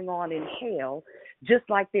conversations going on in hell, just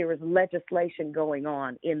like there is legislation going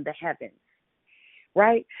on in the heavens,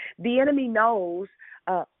 right? The enemy knows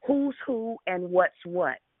who's who and what's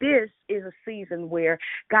what. This is a season where,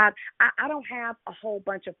 God, I don't have a whole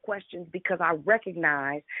bunch of questions because I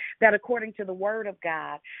recognize that according to the word of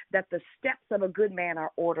God, that the steps of a good man are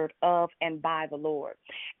ordered of and by the Lord.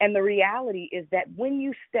 And the reality is that when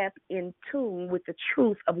you step in tune with the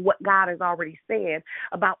truth of what God has already said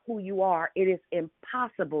about who you are, it is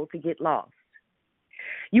impossible to get lost.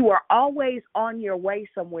 You are always on your way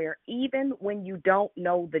somewhere, even when you don't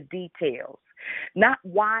know the details. Not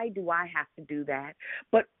why do I have to do that,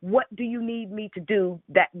 but what do you need me to do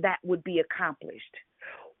that would be accomplished?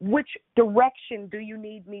 Which direction do you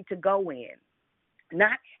need me to go in?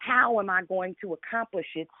 Not how am I going to accomplish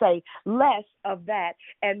it. Say less of that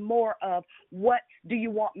and more of what do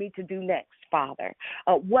you want me to do next, Father?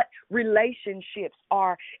 What relationships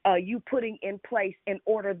are you putting in place in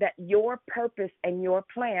order that your purpose and your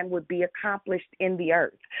plan would be accomplished in the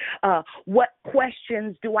earth? What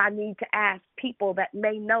questions do I need to ask people that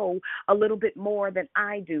may know a little bit more than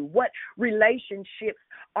I do? What relationships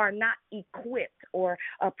are not equipped or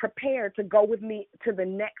prepared to go with me to the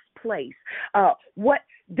next place? What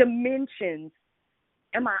dimensions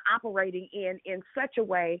am I operating in such a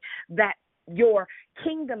way that your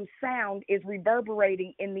kingdom sound is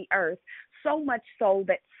reverberating in the earth, so much so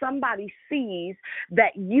that somebody sees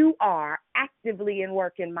that you are actively in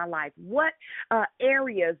work in my life? What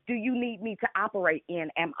areas do you need me to operate in?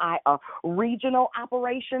 Am I a regional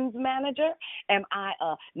operations manager? Am I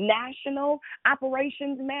a national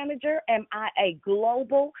operations manager? Am I a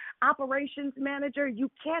global operations manager? You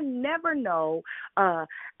can never know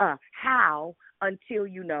how until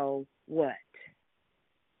you know what.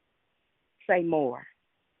 Say more.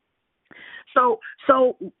 So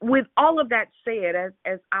with all of that said,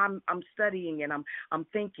 as I'm studying and I'm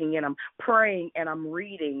thinking and I'm praying and I'm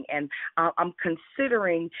reading and I'm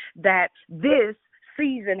considering that this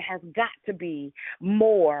season has got to be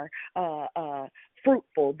more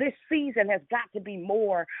fruitful. This season has got to be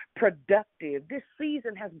more productive. This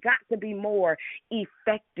season has got to be more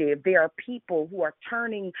effective. There are people who are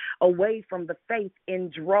turning away from the faith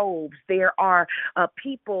in droves. There are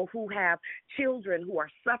people who have children who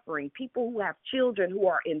are suffering, people who have children who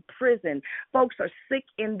are in prison. Folks are sick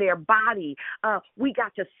in their body. We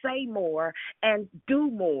got to say more and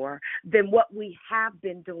do more than what we have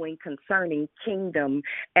been doing concerning kingdom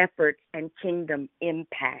efforts and kingdom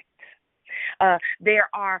impact. There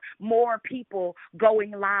are more people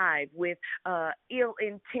going live with ill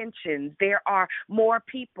intentions. There are more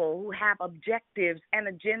people who have objectives and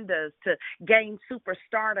agendas to gain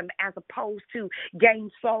superstardom as opposed to gain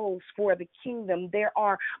souls for the kingdom. There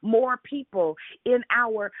are more people in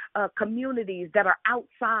our communities that are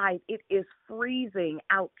outside. It is freezing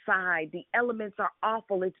outside. The elements are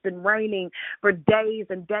awful. It's been raining for days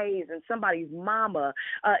and days, and somebody's mama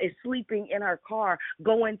is sleeping in her car,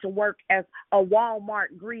 going to work as a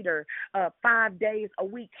Walmart greeter 5 days a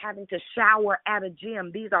week, having to shower at a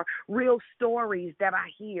gym. These are real stories that I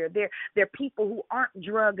hear. They're people who aren't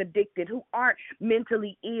drug addicted, who aren't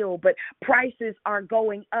mentally ill, but prices are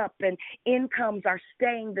going up and incomes are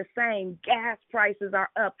staying the same. Gas prices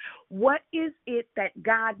are up. What is it that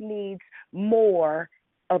God needs more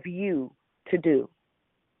of you to do?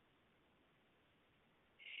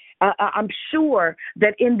 I'm sure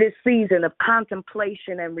that in this season of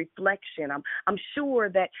contemplation and reflection, I'm sure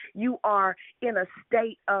that you are in a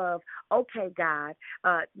state of, okay, God,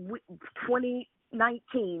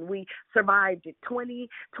 2019, we survived it.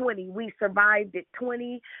 2020, we survived it.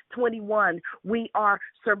 2021, we are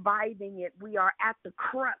surviving it. We are at the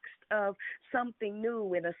crux of something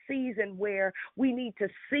new in a season where we need to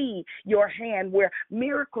see your hand, where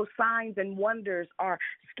miracle signs and wonders are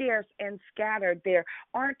scarce and scattered. There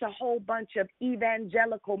aren't a whole bunch of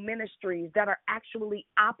evangelical ministries that are actually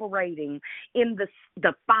operating in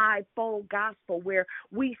the fivefold gospel, where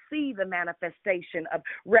we see the manifestation of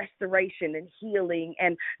restoration and healing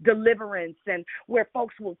and deliverance, and where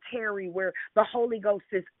folks will tarry, where the Holy Ghost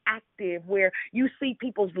is active, where you see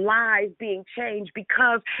people's lives being changed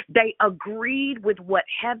because they agreed with what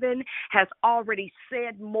heaven has already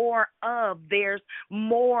said more of. There's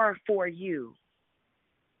more for you.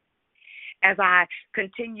 As I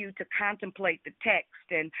continue to contemplate the text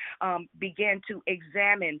and began to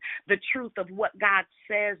examine the truth of what God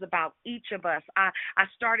says about each of us, I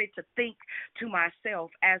started to think to myself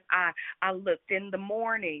as I looked in the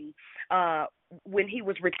morning when he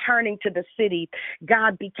was returning to the city,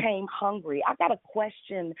 God became hungry. I got a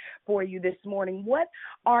question for you this morning. What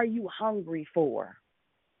are you hungry for?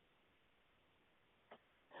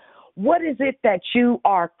 What is it that you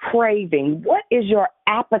are craving? What is your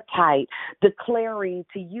appetite declaring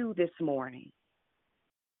to you this morning?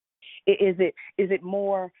 Is it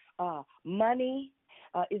more money?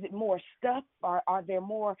 Is it more stuff? Are there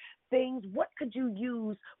more things? What could you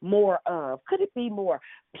use more of? Could it be more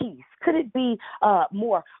peace? Could it be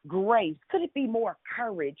more grace? Could it be more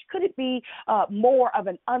courage? Could it be more of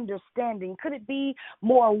an understanding? Could it be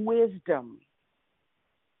more wisdom?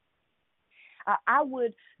 I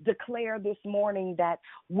would declare this morning that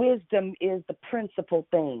wisdom is the principal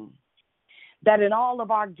thing. that in all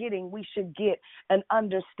of our getting, we should get an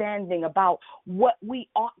understanding about what we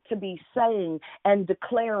ought to be saying and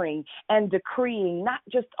declaring and decreeing, not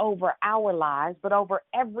just over our lives, but over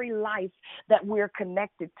every life that we're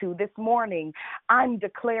connected to. This morning, I'm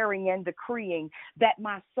declaring and decreeing that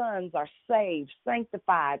my sons are saved,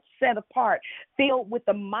 sanctified, set apart, filled with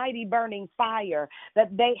the mighty burning fire,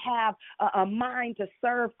 that they have a mind to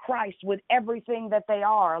serve Christ with everything that they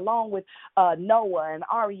are, along with Noah and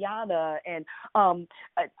Ariana and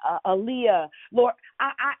Aaliyah. Lord,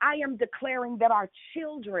 I am declaring that our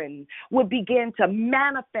children would begin to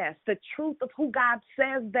manifest the truth of who God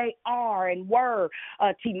says they are and were.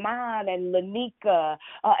 Timan and Lanika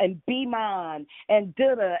and Beeman and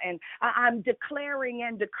Duda. And I'm declaring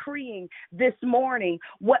and decreeing this morning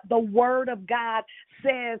what the Word of God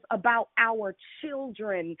says about our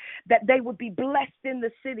children, that they would be blessed in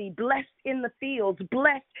the city, blessed in the fields,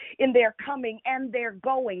 blessed in their coming and their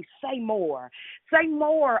going. Say more. Say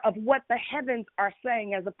more of what the heavens are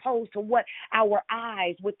saying as opposed to what our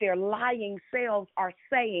eyes with their lying selves are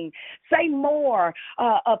saying. Say more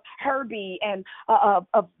of Herbie and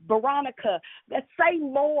of Veronica. Say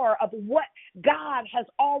more of what God has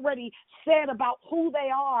already said about who they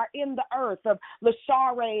are in the earth, of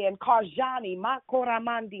Lashare and Karjani,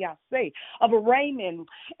 Makoramandia, say, of Raymond.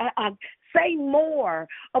 Say more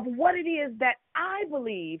of what it is that I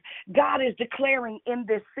believe God is declaring in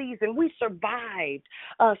this season. We survived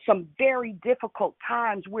some very difficult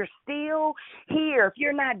times. We're still here. If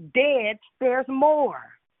you're not dead, there's more.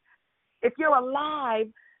 If you're alive,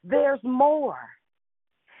 there's more.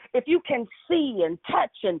 If you can see and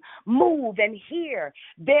touch and move and hear,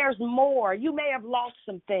 there's more. You may have lost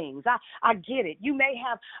some things. I get it. You may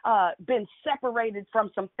have been separated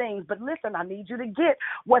from some things. But listen, I need you to get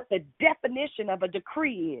what the definition of a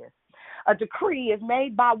decree is. A decree is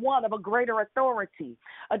made by one of a greater authority.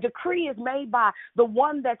 A decree is made by the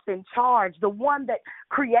one that's in charge, the one that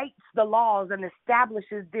creates the laws and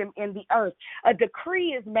establishes them in the earth. A decree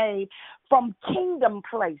is made from kingdom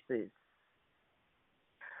places.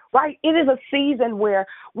 Right? It is a season where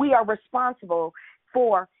we are responsible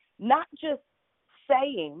for not just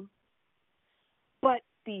saying, but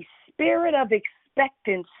the spirit of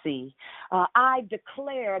expectancy. I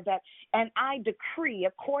declare that, and I decree,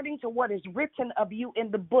 according to what is written of you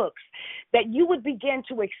in the books, that you would begin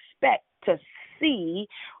to expect to see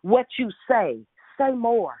what you say. Say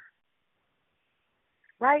more.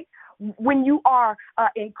 Right? When you are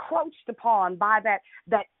encroached upon by that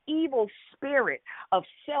evil spirit of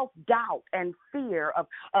self-doubt and fear, of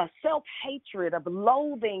self-hatred, of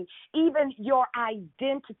loathing, even your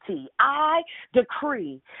identity, I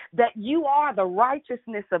decree that you are the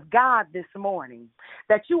righteousness of God this morning,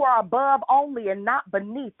 that you are above only and not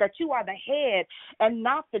beneath, that you are the head and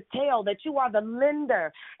not the tail, that you are the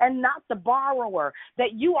lender and not the borrower,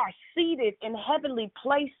 that you are seated in heavenly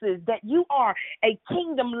places, that you are a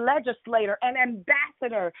kingdom legislator, an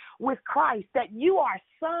ambassador with Christ, that you are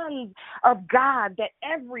sons of God, that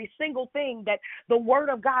every single thing that the Word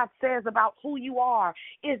of God says about who you are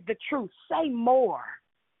is the truth. Say more.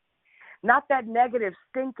 Not that negative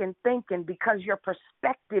stinking thinking because your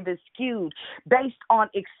perspective is skewed based on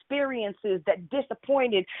experiences that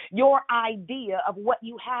disappointed your idea of what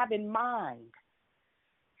you have in mind.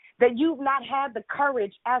 That you've not had the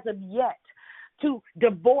courage as of yet to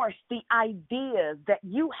divorce the ideas that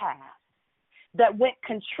you have that went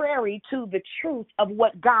contrary to the truth of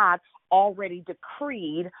what God already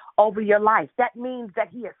decreed over your life. That means that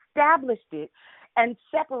He established it and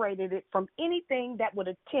separated it from anything that would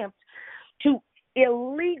attempt to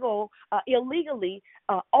illegally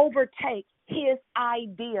overtake His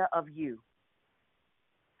idea of you.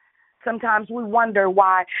 Sometimes we wonder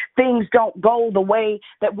why things don't go the way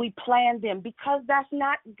that we planned them, because that's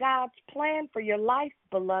not God's plan for your life,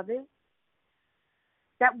 beloved.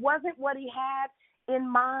 That wasn't what He had in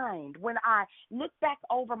mind. When I look back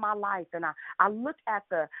over my life and I look at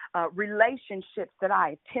the relationships that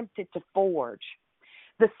I attempted to forge,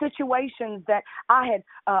 the situations that I had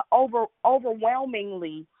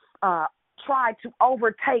overwhelmingly tried to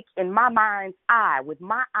overtake in my mind's eye with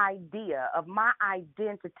my idea of my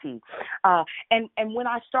identity. And when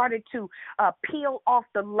I started to peel off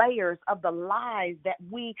the layers of the lies that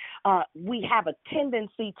we have a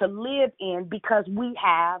tendency to live in because we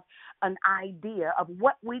have an idea of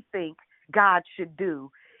what we think God should do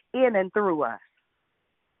in and through us.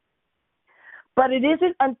 But it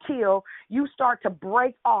isn't until you start to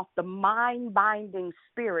break off the mind-binding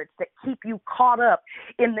spirits that keep you caught up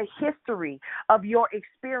in the history of your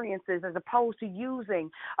experiences, as opposed to using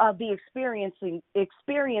the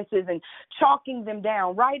experiences and chalking them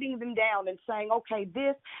down, writing them down and saying, okay,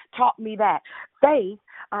 this taught me that. Faith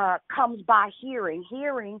comes by hearing.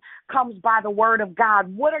 Hearing comes by the word of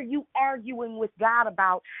God. What are you arguing with God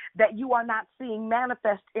about that you are not seeing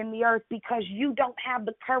manifest in the earth because you don't have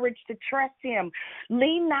the courage to trust him?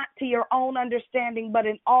 Lean not to your own understanding, but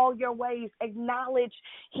in all your ways acknowledge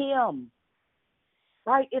him.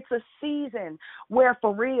 Right? It's a season where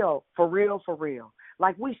for real,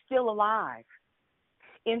 like we still alive.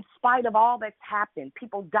 In spite of all that's happened,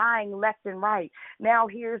 people dying left and right. Now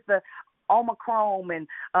here's the Omicron and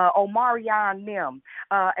Omarion them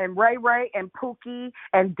and Ray Ray and Pookie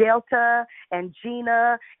and Delta and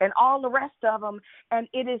Gina and all the rest of them. And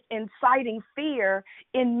it is inciting fear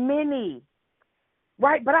in many.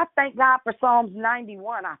 Right? But I thank God for Psalms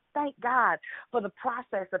 91. I thank God for the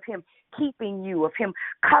process of him keeping you, of him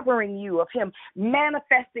covering you, of him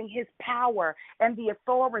manifesting his power and the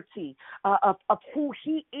authority of who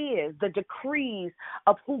he is, the decrees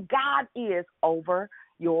of who God is over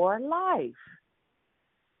your life.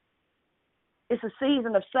 It's a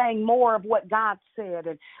season of saying more of what God said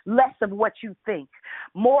and less of what you think.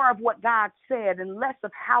 More of what God said and less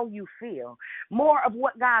of how you feel. More of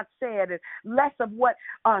what God said and less of what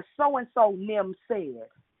so-and-so Nim said.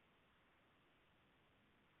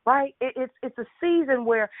 Right? It's a season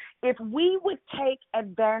where if we would take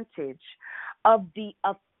advantage of the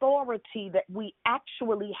authority that we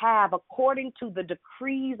actually have according to the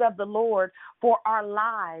decrees of the Lord for our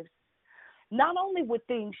lives, not only would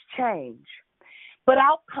things change, but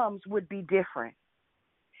outcomes would be different.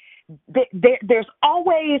 There's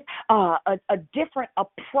always a different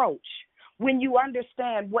approach when you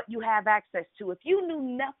understand what you have access to. If you knew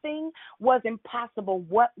nothing was impossible,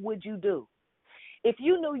 what would you do? If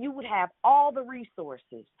you knew you would have all the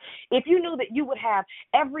resources, if you knew that you would have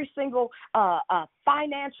every single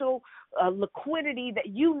financial liquidity that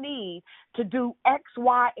you need to do X,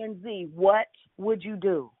 Y, and Z, what would you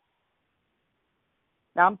do?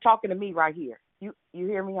 Now, I'm talking to me right here. You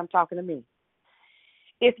hear me? I'm talking to me.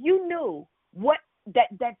 If you knew what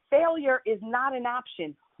that failure is not an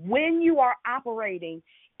option when you are operating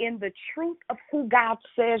in the truth of who God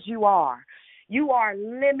says you are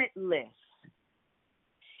limitless.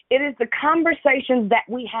 It is the conversations that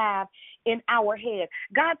we have in our head.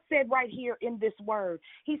 God said right here in this word,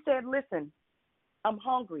 he said, listen, I'm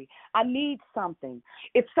hungry. I need something.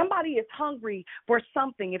 If somebody is hungry for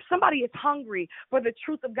something, if somebody is hungry for the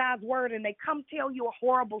truth of God's word and they come tell you a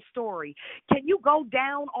horrible story, can you go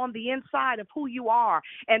down on the inside of who you are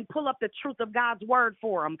and pull up the truth of God's word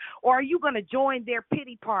for them? Or are you going to join their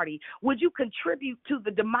pity party? Would you contribute to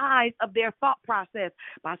the demise of their thought process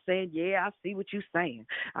by saying, yeah, I see what you're saying.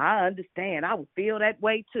 I understand. I would feel that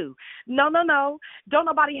way too. No. Don't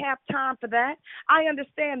nobody have time for that. I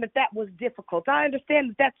understand that was difficult. I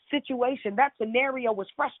understand that situation, that scenario was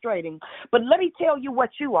frustrating. But let me tell you what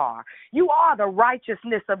you are. You are the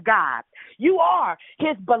righteousness of God. You are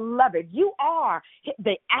his beloved. You are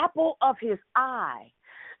the apple of his eye.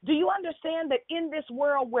 Do you understand that in this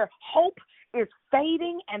world where hope is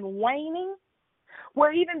fading and waning,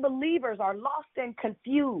 where even believers are lost and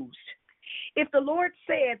confused, if the Lord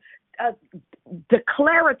said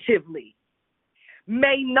declaratively,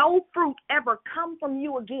 may no fruit ever come from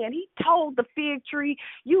you again. He told the fig tree,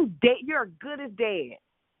 you're good as dead.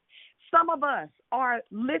 Some of us are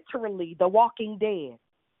literally the walking dead.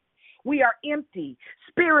 We are empty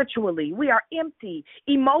spiritually. We are empty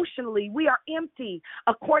emotionally. We are empty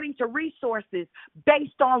according to resources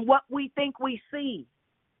based on what we think we see.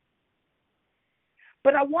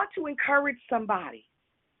 But I want to encourage somebody.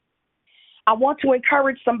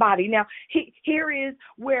 Now, here is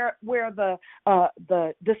where the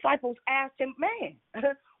disciples asked him, man,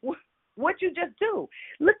 what'd you just do?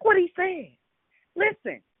 Look what he said.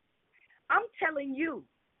 Listen, I'm telling you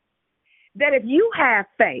that if you have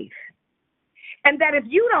faith and that if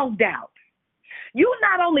you don't doubt, you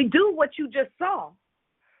not only do what you just saw,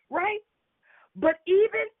 right? But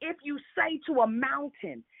even if you say to a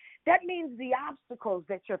mountain, that means the obstacles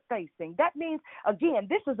that you're facing. That means, again,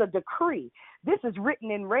 this is a decree. This is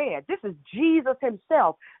written in red. This is Jesus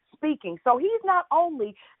himself speaking. So he's not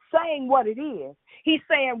only saying what it is, he's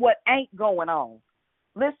saying what ain't going on.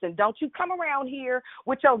 Listen, don't you come around here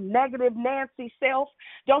with your negative Nancy self.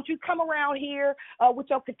 Don't you come around here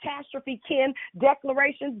with your catastrophe Ken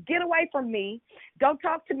declarations. Get away from me. Don't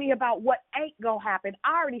talk to me about what ain't going to happen.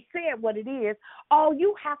 I already said what it is. All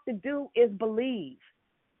you have to do is believe.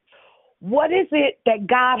 What is it that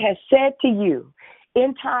God has said to you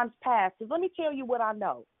in times past? Because let me tell you what I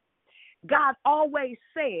know. God always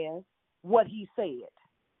says what he said.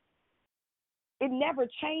 It never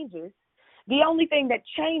changes. The only thing that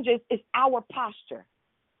changes is our posture.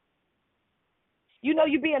 You know,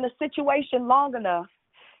 you be in a situation long enough,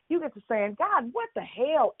 you get to saying, God, what the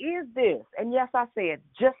hell is this? And yes, I said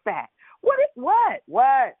just that. What?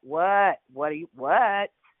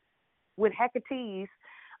 With heck of T's,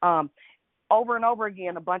 over and over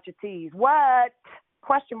again, a bunch of T's. What?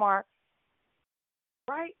 Question mark.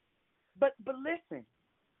 Right? But listen,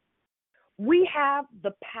 we have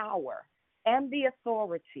the power and the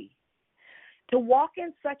authority to walk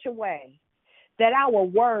in such a way that our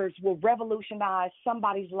words will revolutionize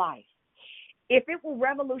somebody's life. If it will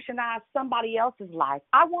revolutionize somebody else's life,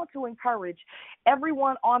 I want to encourage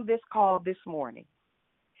everyone on this call this morning.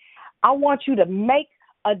 I want you to make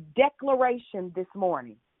a declaration this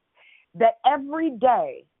morning that every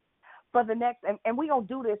day for the next, and we're going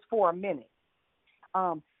to do this for a minute,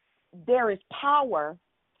 there is power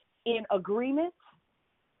in agreement.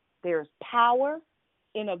 There's power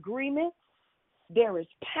in agreement. There is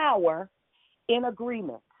power in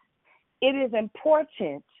agreement. It is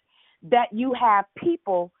important that you have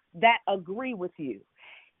people that agree with you.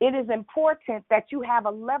 It is important that you have a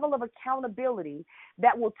level of accountability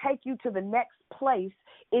that will take you to the next place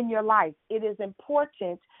in your life. It is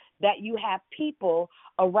important that you have people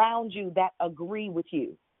around you that agree with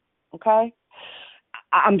you. Okay?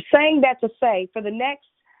 I'm saying that to say for the next,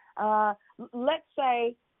 let's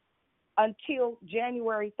say until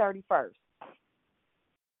January 31st,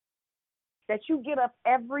 that you get up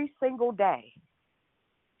every single day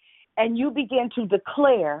and you begin to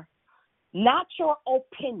declare not your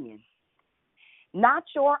opinion, not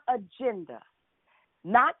your agenda,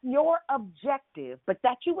 not your objective, but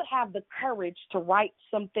that you would have the courage to write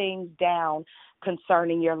some things down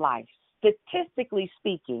concerning your life. Statistically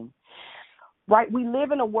speaking, right, we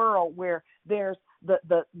live in a world where there's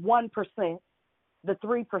the 1%, the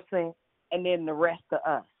 3%, and then the rest of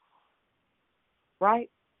us, right?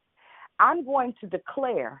 I'm going to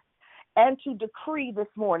declare and to decree this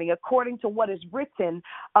morning, according to what is written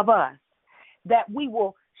of us, that we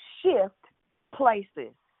will shift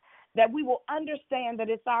places, that we will understand that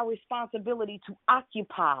it's our responsibility to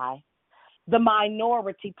occupy the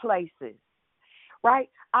minority places, right?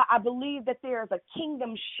 I believe that there is a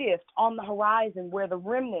kingdom shift on the horizon where the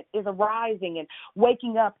remnant is arising and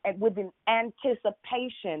waking up with an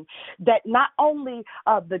anticipation that not only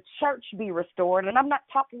the church be restored, and I'm not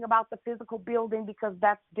talking about the physical building because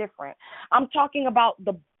that's different. I'm talking about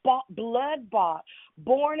the blood-bought,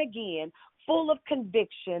 born-again, full of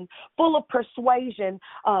conviction, full of persuasion,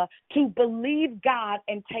 to believe God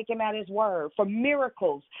and take him at his word for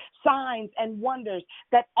miracles, signs, and wonders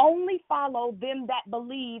that only follow them that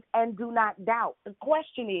believe and do not doubt. The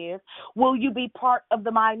question is, will you be part of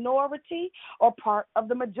the minority or part of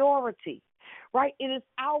the majority? Right? It is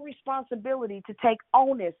our responsibility to take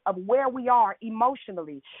onus of where we are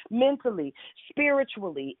emotionally, mentally,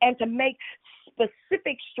 spiritually, and to make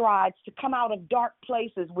specific strides to come out of dark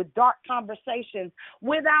places with dark conversations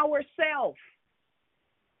with ourselves.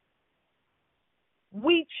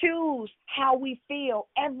 We choose how we feel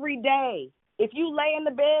every day. If you lay in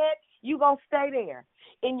the bed, you're going to stay there.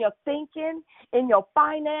 In your thinking, in your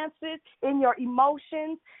finances, in your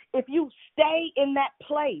emotions, if you stay in that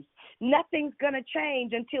place, nothing's going to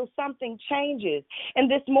change until something changes.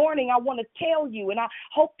 And this morning, I want to tell you, and I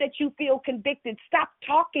hope that you feel convicted, stop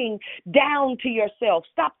talking down to yourself.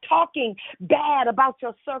 Stop talking bad about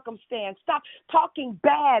your circumstance. Stop talking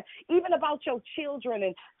bad even about your children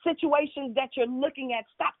and situations that you're looking at.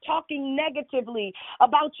 Stop talking negatively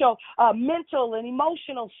about your mental and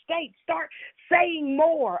emotional state. Start saying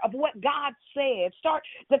more of what God said. Start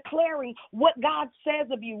declaring what God says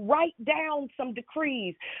of you. Write down some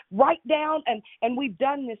decrees. Write down, and we've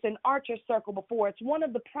done this in Archer Circle before. It's one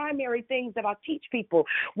of the primary things that I teach people.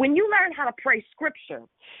 When you learn how to pray scripture,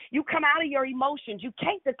 you come out of your emotions. You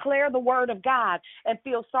can't declare the word of God and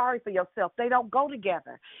feel sorry for yourself. They don't go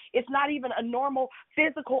together. It's not even a normal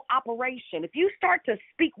physical operation. If you start to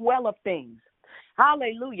speak well of things,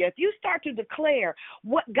 hallelujah. If you start to declare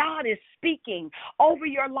what God is speaking over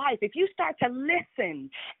your life, if you start to listen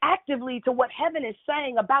actively to what heaven is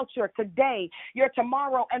saying about your today, your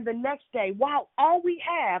tomorrow, and the next day, while all we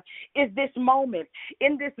have is this moment.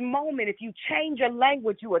 In this moment, if you change your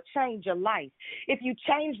language, you will change your life. If you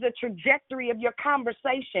change the trajectory of your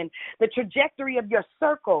conversation, the trajectory of your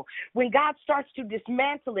circle, when God starts to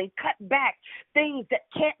dismantle and cut back things that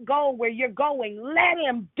can't go where you're going, let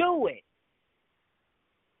him do it.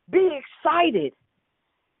 Be excited.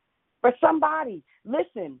 For somebody,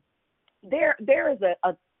 listen, there is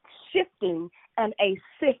a shifting and a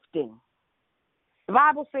sifting. The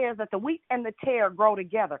Bible says that the wheat and the tare grow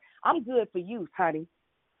together. I'm good for use, honey.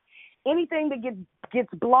 Anything that gets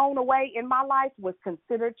blown away in my life was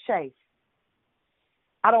considered chaff.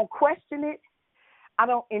 I don't question it. I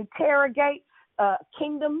don't interrogate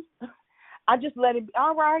kingdom. I just let it be.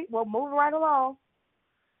 All right, well, move right along.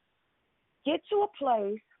 Get to a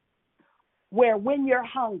place where when you're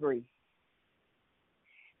hungry,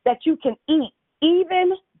 that you can eat,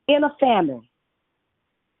 even in a famine.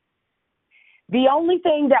 The only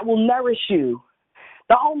thing that will nourish you,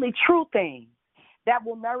 the only true thing that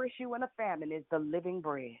will nourish you in a famine is the living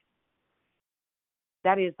bread.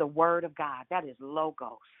 That is the word of God. That is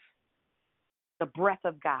logos. The breath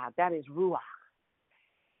of God. That is ruach.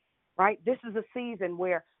 Right? This is a season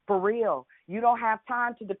where, for real, you don't have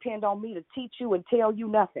time to depend on me to teach you and tell you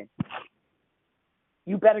nothing.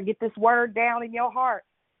 You better get this word down in your heart.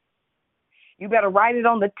 You better write it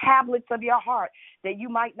on the tablets of your heart that you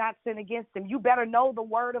might not sin against him. You better know the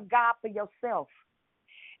word of God for yourself.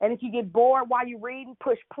 And if you get bored while you're reading,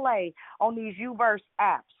 push play on these YouVerse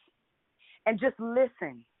apps and just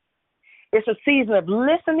listen. It's a season of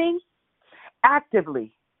listening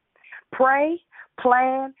actively. Pray,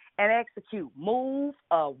 plan, and execute. Move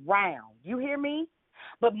around. You hear me?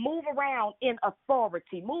 But move around in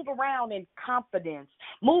authority. Move around in confidence.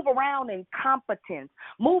 Move around in competence.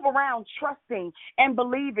 Move around trusting and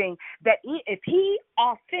believing that if he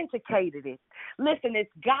authenticated it, listen,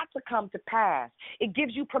 it's got to come to pass. It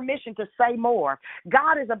gives you permission to say more.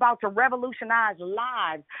 God is about to revolutionize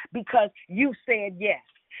lives because you said yes.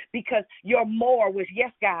 Because your more was,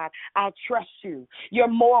 yes, God, I'll trust you. Your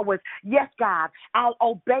more was, yes, God, I'll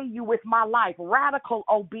obey you with my life. Radical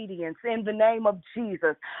obedience in the name of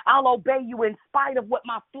Jesus. I'll obey you in spite of what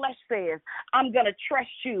my flesh says. I'm going to trust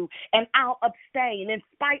you and I'll abstain in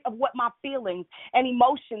spite of what my feelings and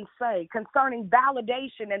emotions say concerning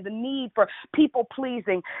validation and the need for people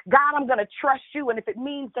pleasing. God, I'm going to trust you. And if it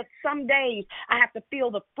means that some days I have to feel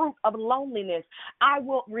the fruit of loneliness, I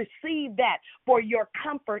will receive that for your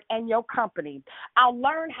comfort and your company. I'll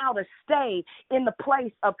learn how to stay in the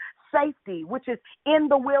place of safety, which is in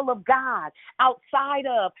the will of God, outside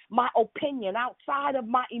of my opinion, outside of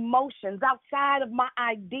my emotions, outside of my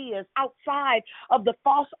ideas, outside of the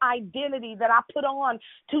false identity that I put on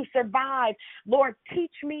to survive. Lord,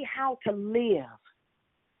 teach me how to live.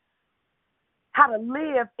 How to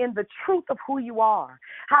live in the truth of who you are,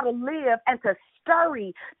 how to live and to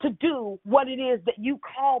scurry to do what it is that you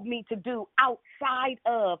called me to do outside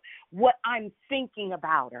of what I'm thinking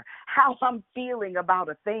about or how I'm feeling about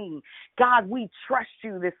a thing. God, we trust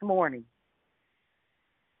you this morning.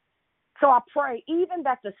 So I pray even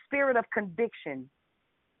that the spirit of conviction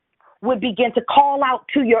would begin to call out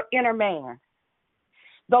to your inner man.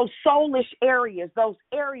 Those soulish areas, those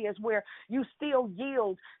areas where you still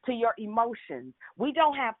yield to your emotions. We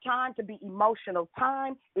don't have time to be emotional.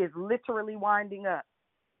 Time is literally winding up.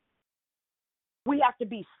 We have to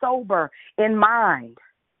be sober in mind.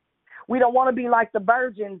 We don't want to be like the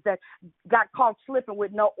virgins that got caught slipping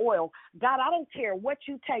with no oil. God, I don't care what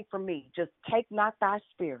you take from me. Just take not thy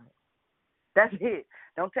spirit. That's it.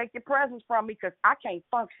 Don't take your presence from me because I can't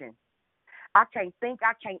function. I can't think,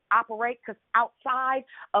 I can't operate because outside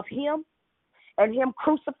of him and him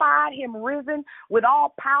crucified, him risen with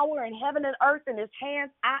all power in heaven and earth in his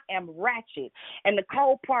hands, I am ratchet. And the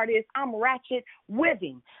cold part is I'm ratchet with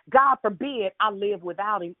him. God forbid I live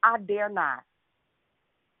without him. I dare not.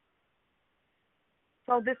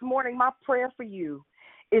 So this morning, my prayer for you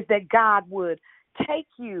is that God would take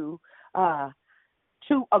you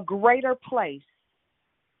to a greater place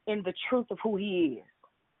in the truth of who he is.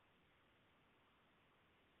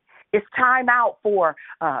 It's time out for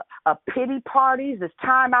pity parties. It's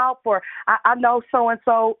time out for, I know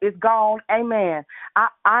so-and-so is gone. Amen.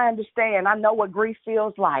 I understand. I know what grief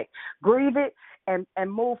feels like. Grieve it and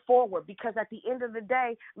move forward because at the end of the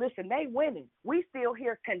day, listen, they winning. We still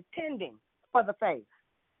here contending for the faith.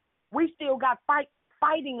 We still got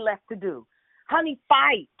fighting left to do. Honey,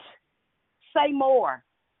 fight. Say more.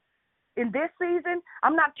 In this season,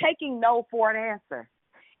 I'm not taking no for an answer.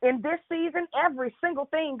 In this season, every single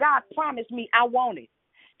thing God promised me, I want it.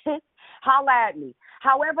 Holla at me.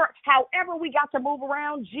 However we got to move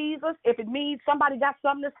around Jesus, if it means somebody got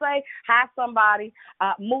something to say, hi somebody,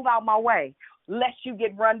 move out my way, lest you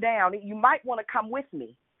get run down. You might want to come with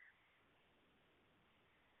me.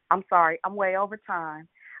 I'm sorry, I'm way over time.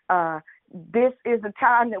 This is the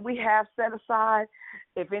time that we have set aside.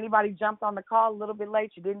 If anybody jumped on the call a little bit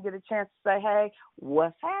late, you didn't get a chance to say, hey,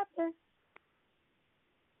 what's happening?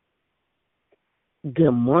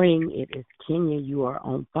 Good morning. It is Kenya. You are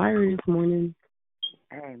on fire this morning.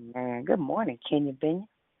 Amen. Good morning, Kenya Benya.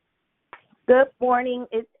 Good morning.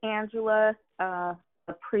 It's Angela.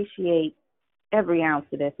 Appreciate every ounce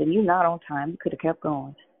of this. And you're not on time. You could have kept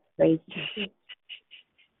going. Praise you.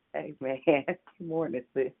 Amen. Good morning,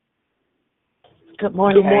 sis. Good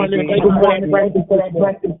morning. Good morning.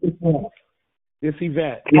 This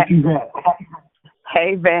Yvette.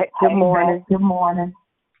 Hey, Yvette. Good morning. Good morning.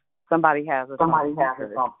 Somebody has a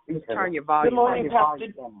song. Turn your volume. Good morning, Pastor.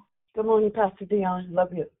 Good morning, Pastor Dion.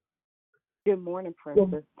 Love you. Good morning,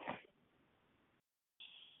 Princess.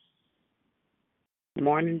 Good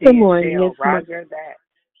morning, Good morning. Cheryl. It's Roger that.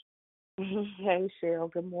 Hey, Cheryl.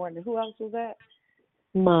 Good morning. Who else was that?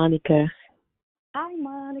 Monica. Hi,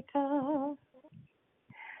 Monica.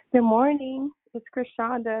 Good morning. It's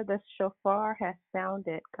Krishanda. The shofar has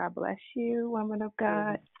sounded. God bless you, woman of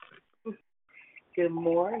God. Good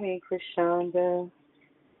morning, Krishanda.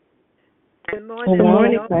 Good morning. Good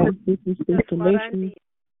morning, This is Sister Lacey.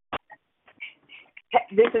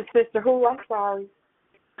 This is Sister who? I'm sorry.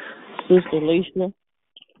 Sister Lisa.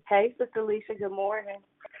 Hey, Sister Lisa. Good morning.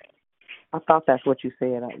 I thought that's what you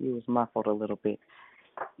said. You was muffled a little bit.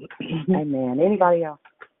 Amen. Anybody else?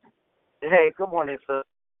 Hey, good morning, sir.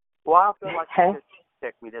 Well, I feel like you just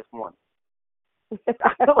checked me this morning.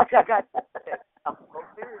 I feel like I got checked. I'm so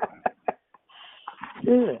serious.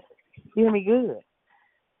 Good. You hear me good?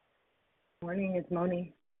 Morning, it's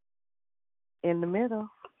Moni. In the middle.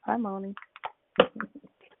 Hi, Moni.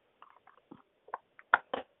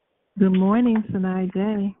 Good morning, Sanai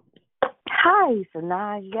J. Hi,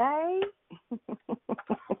 Sanai J.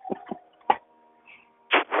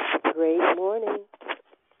 Great morning.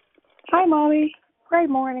 Hi, Mommy. Great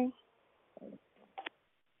morning.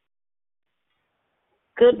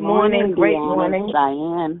 Good morning. Great morning.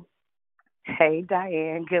 Diane. Hey,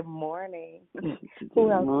 Diane. Good morning.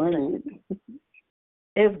 Who else? Good morning.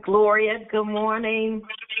 It's Gloria. Good morning.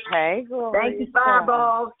 Hey, Gloria. Thank you,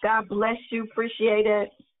 Fireballs. God bless you. Appreciate it.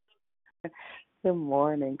 Good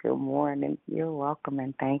morning. Good morning. You're welcome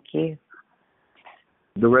and thank you.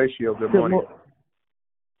 The Ratio. Good morning.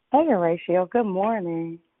 Hey, Horatio. Good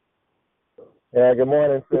morning. Yeah, good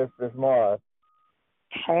morning, sis. It's Marv.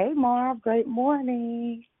 Hey, Marv. Great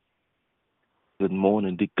morning. Good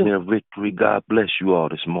morning. Declare victory. God bless you all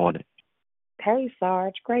this morning. Hey,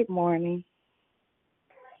 Sarge. Great morning.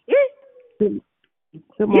 Good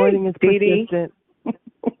morning. It's Persistent.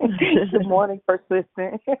 Good morning,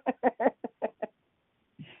 Persistent.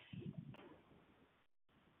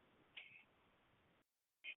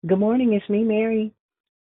 Good morning. It's me, Mary.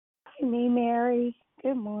 Hey, me, Mary.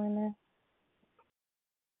 Good morning.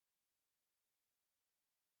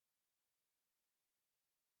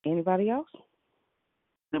 Anybody else?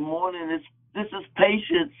 Good morning. This is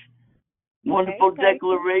Patience. Wonderful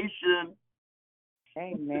declaration.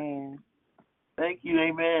 Amen. Thank you.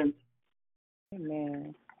 Amen.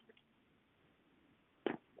 Amen.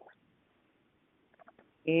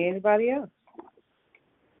 Anybody else?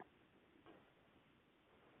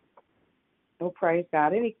 Oh, praise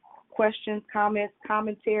God. Any questions, comments,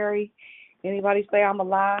 commentary? Anybody say I'm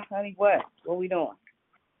alive? Honey, what? What we doing?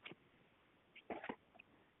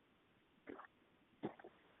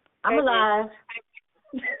 I'm alive.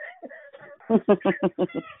 Can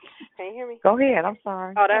you hear me? Go ahead. I'm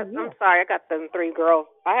sorry. I'm sorry. I got them three girls.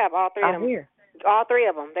 I have all three of them. Here. All three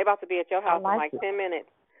of them. They about to be at your house in like 10 minutes.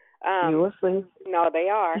 You will see. No, they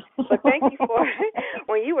are. But thank you for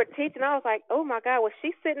when you were teaching. I was like, oh my God, was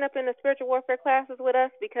she sitting up in the spiritual warfare classes with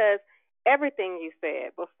us? Because everything you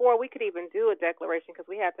said before we could even do a declaration, because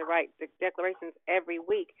we had to write the declarations every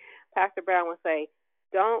week. Pastor Brown would say,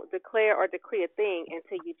 don't declare or decree a thing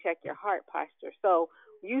until you check your heart posture. So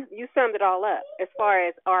you summed it all up as far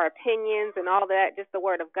as our opinions and all that, just the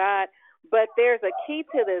word of God. But there's a key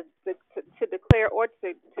to this to declare or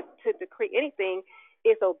to decree anything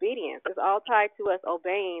is obedience. It's all tied to us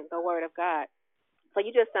obeying the word of God. So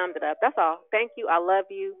you just summed it up. That's all. Thank you. I love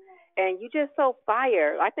you. And you just so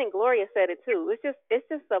fire. I think Gloria said it too. It's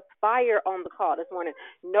just a fire on the call this morning.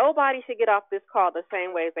 Nobody should get off this call the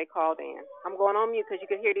same way as they called in. I'm going on mute because you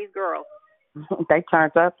can hear these girls. They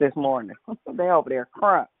turned up this morning. They over there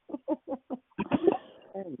crunk.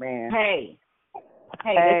 Amen. Hey,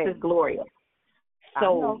 this is Gloria.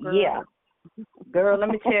 So, yeah. Girl, let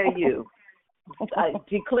me tell you.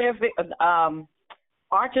 Declare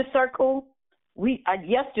Archer Circle.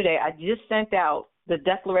 Yesterday I just sent out the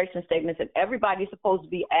declaration statements, and everybody's supposed to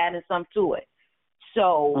be adding some to it.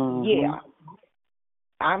 So yeah,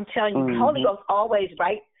 I'm telling you, Holy Ghost always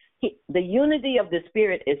right. The unity of the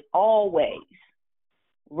Spirit is always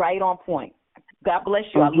right on point. God bless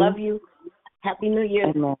you. I love you. Happy New Year.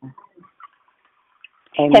 Amen.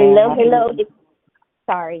 Hello.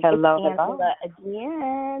 Sorry. Hello, it's Angela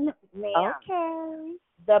again. Ma'am. Okay.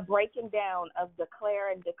 The breaking down of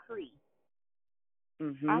declare and decree.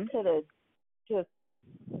 Mm-hmm. I could have just,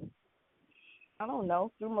 I don't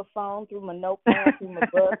know, through my phone, through my notepad, through my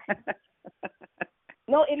book.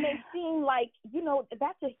 No, it may seem like,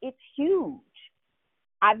 it's huge.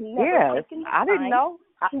 I've never taken the time. I didn't know.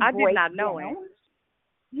 I did not know it.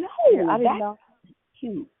 No, I didn't know.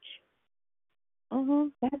 Huge.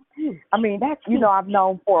 That's huge. I mean, that's, I've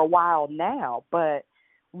known for a while now, but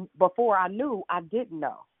before I knew, I didn't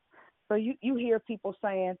know. So you hear people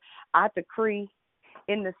saying, I decree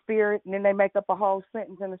in the spirit, and then they make up a whole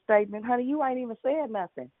sentence in a statement. Honey, you ain't even said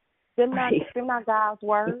nothing. Them not God's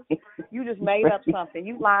words. You just made up something.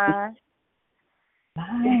 You lying.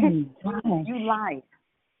 You lying.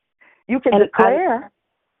 You can declare,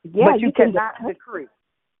 but you cannot decree.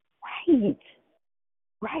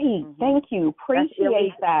 Right. Thank you.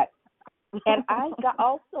 Appreciate that. And I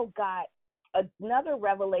also got another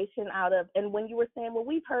revelation out of, and when you were saying, well,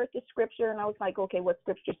 we've heard the scripture, and I was like, okay, what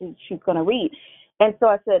scripture is she going to read? And so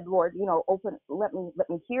I said, Lord, let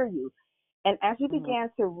me hear you. And as you began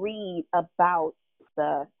to read about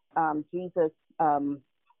the Jesus,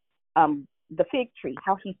 the fig tree,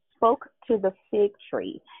 how he spoke to the fig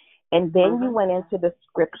tree, and then you went into the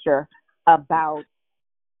scripture about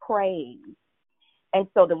praise. And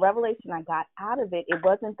so the revelation I got out of it, it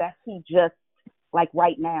wasn't that he just, like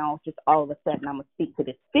right now, just all of a sudden I'm going to speak to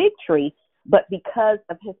this fig tree, but because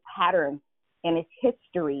of his pattern and his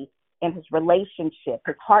history and his relationship,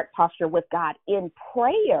 his heart posture with God in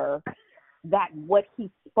prayer, that what he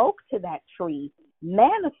spoke to that tree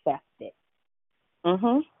manifested.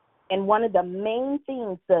 And one of the main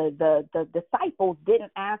things the disciples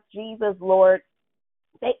didn't ask Jesus, Lord,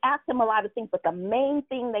 they asked him a lot of things, but the main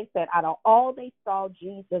thing they said, out of all they saw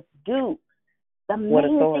Jesus do, the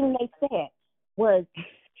main thing they said was,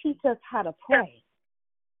 teach us how to pray.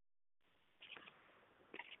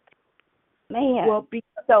 Man. Well,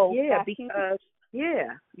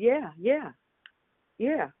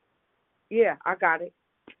 I got it.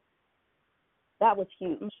 That was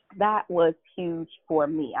huge. That was huge for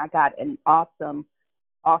me. I got an awesome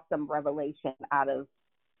revelation out of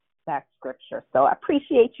that scripture. So I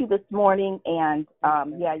appreciate you this morning. And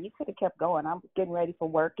you could have kept going. I'm getting ready for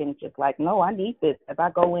work and just like, no, I need this. If I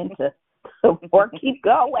go into work, keep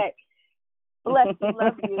going. Bless you.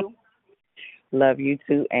 Love you. Love you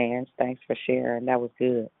too, Ange. Thanks for sharing. That was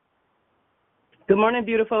good. Good morning,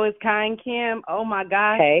 beautiful. It's Kind Kim. Oh, my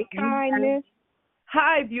gosh. Hey, Kindness.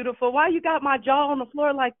 Hi, beautiful. Why you got my jaw on the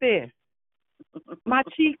floor like this? My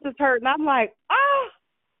cheeks is hurting. I'm like,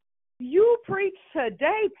 you preach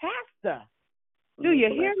today, Pastor. Do you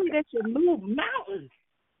hear me that you move mountains?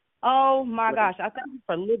 Oh, my gosh. I thank you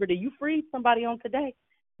for liberty. You freed somebody on today,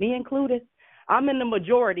 me included. I'm in the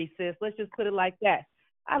majority, sis. Let's just put it like that.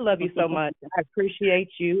 I love you so much. I appreciate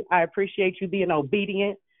you. I appreciate you being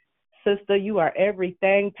obedient. Sister, you are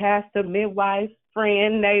everything. Pastor, midwife,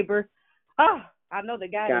 friend, neighbor. I know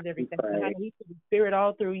that God is everything. He's the Spirit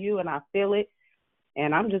all through you, and I feel it.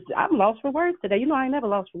 And I'm lost for words today. You know, I ain't never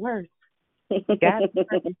lost for words. God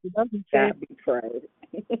be praised.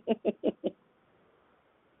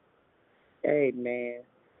 Amen.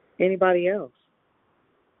 Anybody else?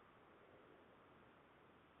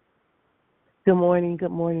 Good morning,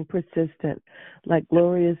 persistent. Like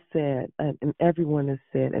Gloria said, and everyone has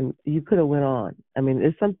said, and you could have went on. I mean,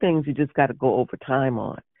 there's some things you just got to go over time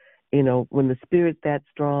on. You know, when the Spirit's that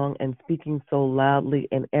strong and speaking so loudly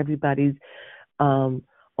and everybody's on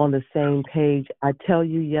the same page. I tell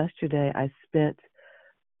you, yesterday I spent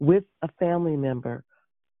with a family member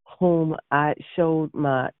whom God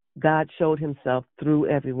showed himself through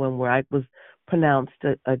everyone, where I was pronounced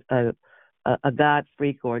a God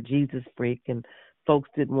freak or a Jesus freak, and folks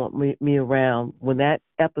didn't want me around. When that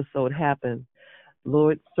episode happened,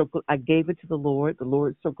 I gave it to the Lord. The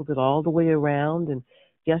Lord circled it all the way around, and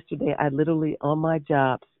yesterday I literally on my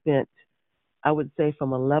job spent, I would say,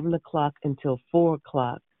 from 11 o'clock until 4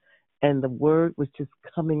 o'clock, and the word was just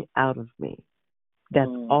coming out of me. That's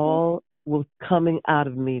all was coming out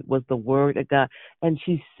of me was the word of God. And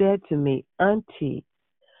she said to me, Auntie,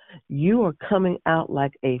 you are coming out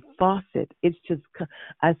like a faucet. It's just,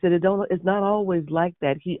 I said, it's not always like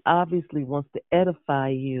that. He obviously wants to edify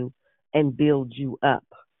you and build you up.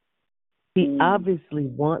 He obviously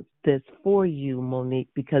wants this for you, Monique,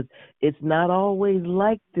 because it's not always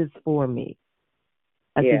like this for me.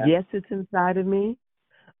 I said, yes, it's inside of me,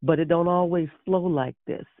 but it don't always flow like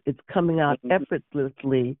this. It's coming out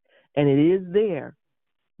effortlessly, and it is there,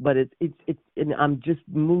 but it's and I'm just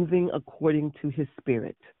moving according to His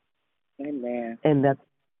Spirit. Amen. And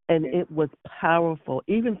it was powerful.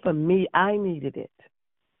 Even for me, I needed it.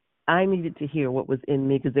 I needed to hear what was in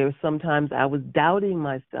me, because there were sometimes I was doubting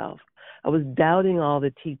myself. I was doubting all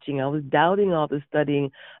the teaching. I was doubting all the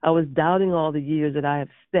studying. I was doubting all the years that I have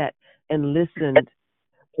sat and listened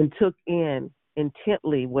and took in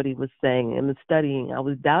intently what He was saying and the studying. I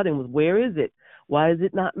was doubting, where is it? Why is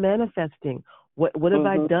it not manifesting? What have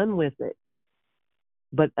I done with it?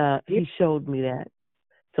 But He showed me that.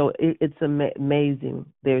 So it's amazing.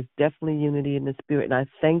 There's definitely unity in the Spirit, and I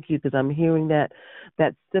thank you, because I'm hearing that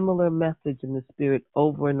similar message in the Spirit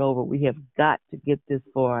over and over. We have got to get this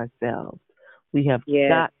for ourselves. We have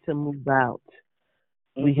got to move out.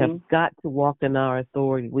 We have got to walk in our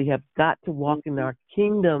authority. We have got to walk in our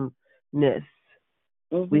kingdomness.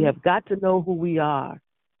 We have got to know who we are.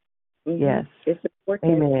 Yes. It's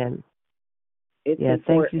important. Amen. It's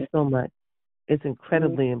important. Thank you so much. It's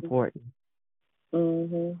incredibly important.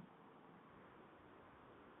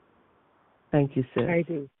 Thank you, sis. I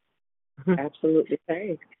do. Absolutely.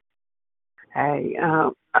 Hey. Hey,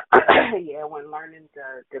 yeah, when learning to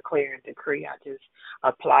declare and decree, I just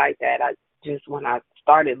applied that. When I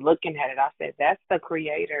started looking at it, I said, that's the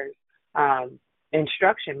Creator's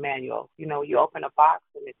instruction manual. You know, you open a box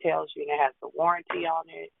and it tells you, and it has the warranty on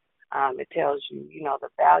it. It tells you, the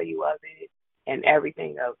value of it and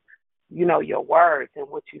everything of, your words and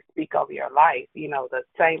what you speak over your life. The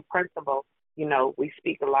same principle, we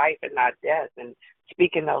speak life and not death, and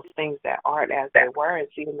speaking those things that aren't as they were and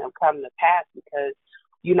seeing them come to pass, because,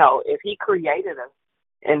 if He created us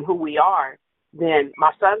and who we are, then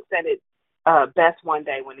my son said it best one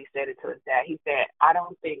day when he said it to his dad. He said, I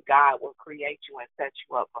don't think God will create you and set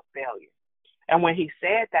you up for failure. And when he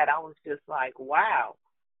said that, I was just like, wow,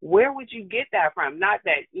 where would you get that from? Not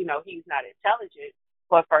that, he's not intelligent,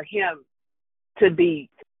 but for him to be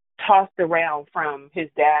tossed around from his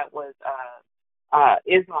dad was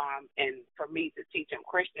Islam, and for me to teach him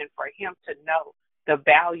Christian, for him to know the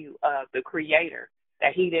value of the Creator,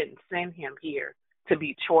 that He didn't send him here to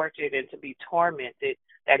be tortured and to be tormented,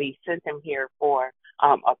 that He sent him here for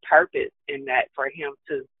a purpose, and that for him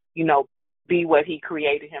to, be what He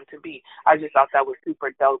created him to be. I just thought that was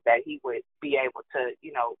super dope, that he would be able to,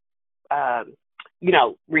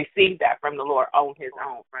 receive that from the Lord on his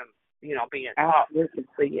own, from, being taught.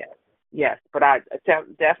 So yes. But I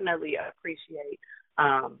definitely appreciate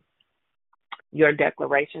your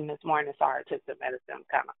declaration this morning. Sorry, I took the medicine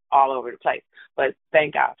kind of all over the place, but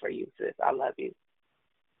thank God for you, sis. I love you.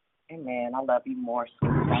 Amen. I love you more,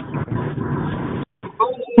 sweet. Thank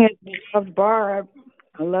you. Barb,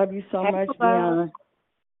 I love you so much, Deanna.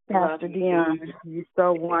 Pastor Deanna, you're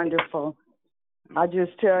so wonderful. I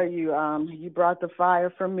just tell you, you brought the fire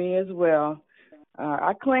for me as well.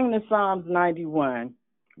 I cling to Psalms 91,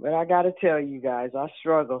 but I got to tell you guys, I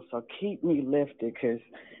struggle, so keep me lifted, because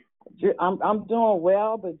I'm doing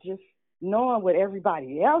well, but just knowing what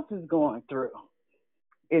everybody else is going through,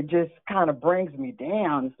 it just kind of brings me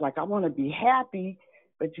down. It's like I want to be happy,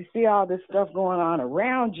 but you see all this stuff going on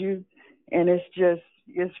around you, and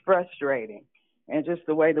it's frustrating. And just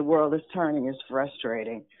the way the world is turning is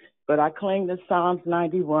frustrating. But I cling to Psalms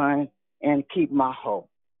 91 and keep my hope.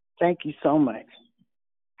 Thank you so much.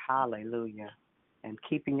 Hallelujah. And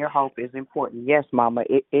keeping your hope is important. Yes, Mama.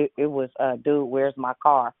 It was, dude, where's my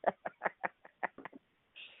car?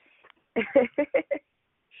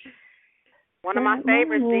 One of my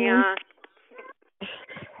favorites, Dion.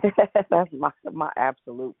 That's my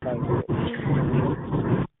absolute favorite.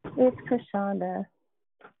 It's Krishanda.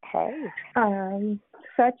 Hey.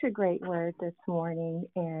 Such a great word this morning,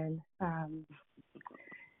 and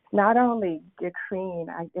not only decreeing,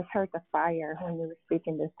 I just heard the fire when you were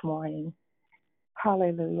speaking this morning.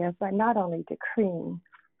 Hallelujah. But not only decreeing,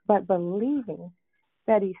 but believing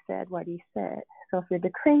that He said what He said. So if you're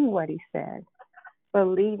decreeing what He said,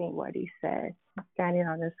 believing what He said, standing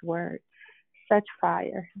on His word, such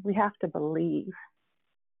fire. We have to believe.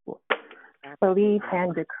 Believe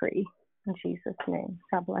and decree. In Jesus' name.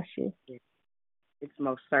 God bless you. It's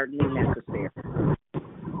most certainly necessary.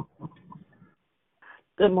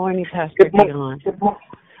 Good morning, Pastor Dion.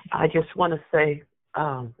 I just want to say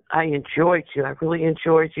I enjoyed you. I really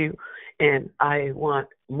enjoyed you, and I want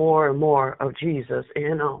more and more of Jesus.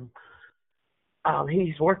 And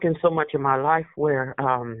He's working so much in my life where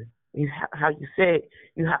how you say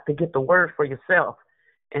you have to get the word for yourself.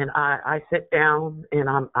 And I sit down and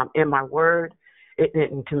I'm in my word.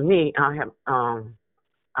 And to me, I have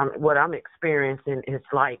what I'm experiencing is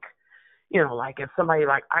like, like if somebody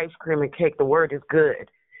like ice cream and cake, the word is good.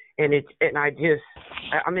 And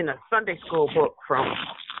I'm in a Sunday school book from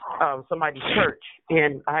somebody's church,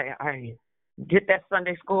 and I get that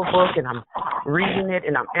Sunday school book, and I'm reading it,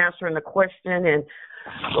 and I'm answering the question, and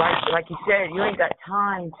like you said, you ain't got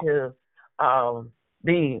time to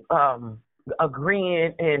be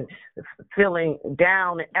agreeing and feeling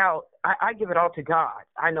down and out. I give it all to God.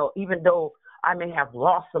 I know even though I may have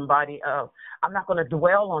lost somebody, I'm not going to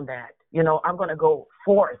dwell on that. You know, I'm going to go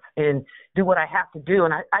forth and do what I have to do.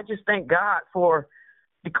 And I just thank God for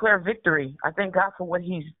Declare Victory. I thank God for what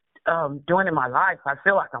he's doing in my life. I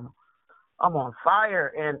feel like I'm on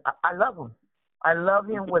fire, and I love him. I love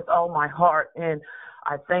him with all my heart. And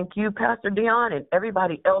I thank you, Pastor Dion, and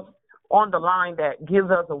everybody else on the line that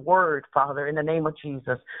gives us a word, Father, in the name of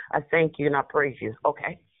Jesus. I thank you and I praise you.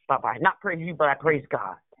 Okay? Bye-bye. Not praise you, but I praise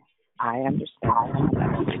God. I understand.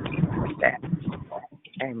 That.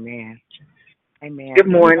 Amen. Amen. Good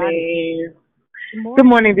morning. Good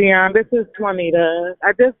morning, Dion. This is Juanita.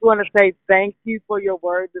 I just want to say thank you for your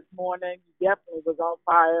word this morning. You definitely was on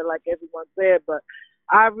fire, like everyone said, but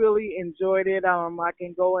I really enjoyed it. I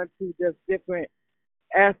can go into just different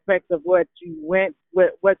aspects of what you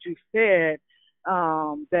said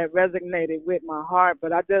that resonated with my heart.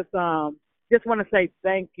 But I just want to say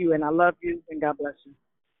thank you, and I love you, and God bless you.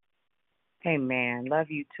 Amen. Love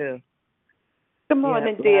you too. Good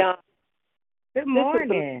morning, Dion. Good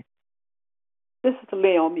morning. This is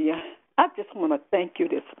Leomia. I just want to thank you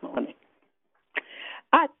this morning.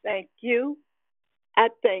 I thank you. I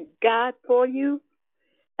thank God for you.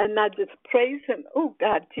 And I just praise him. Oh,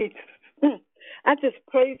 God, Jesus. I just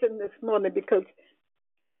praise him this morning because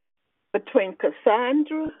between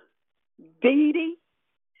Cassandra, Dee Dee,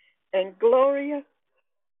 and Gloria,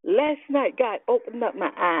 last night God opened up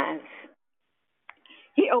my eyes.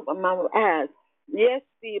 He opened my eyes. Yes,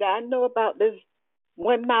 Dee Dee, I know about this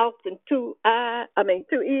one mouth and two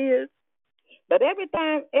ears. But every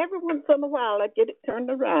once in a while, I get it turned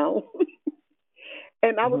around.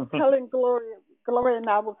 And I was telling Gloria and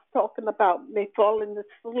I was talking about me falling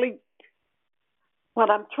asleep when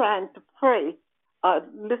I'm trying to pray,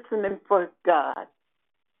 listening for God.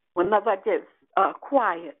 Whenever I get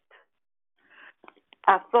quiet,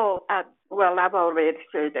 I've already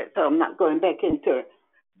shared that, so I'm not going back into it.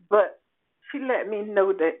 But she let me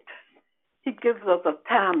know that he gives us a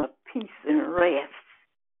time of peace and rest.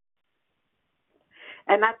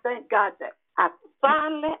 And I thank God that I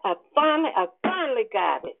finally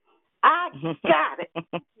got it. I got it.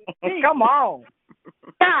 Come on.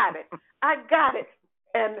 Got it. I got it.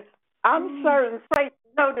 And I'm certain Satan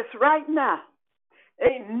notice right now,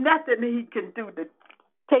 ain't nothing he can do to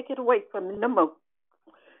take it away from me no more.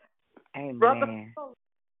 Amen.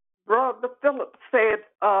 Brother Philip said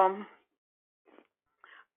on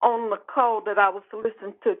the call that I was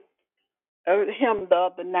listening to him the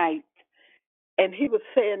other night, and he was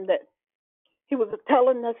saying that he was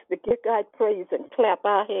telling us to give God praise and clap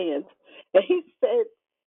our hands. And he said,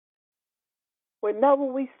 whenever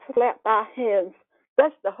we slap our hands,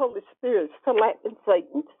 that's the Holy Spirit slapping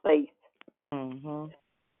Satan's face. Mm-hmm.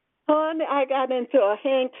 Honey, I got into a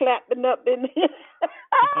hand clapping up in here.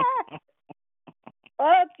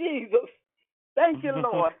 Oh, Jesus. Thank you,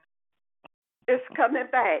 Lord. It's coming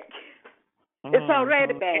back. It's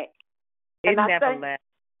already back. It never left.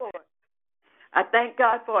 I thank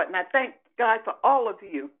God for it, and I thank God for all of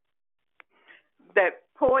you that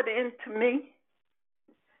poured into me.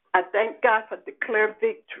 I thank God for Declare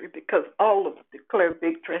Victory because all of Declare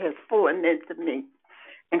Victory has poured into me.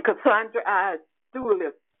 And Cassandra, I truly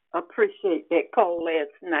appreciate that call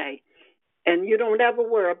last night. And you don't ever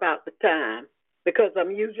worry about the time because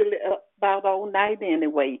I'm usually up about all night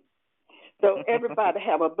anyway. So everybody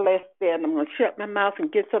have a blessed day, and I'm going to shut my mouth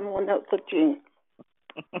and give someone else a chance.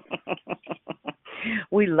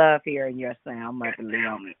 We love hearing your sound, Mother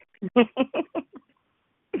Leonie.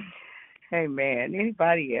 Hey, man.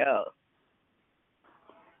 Anybody else?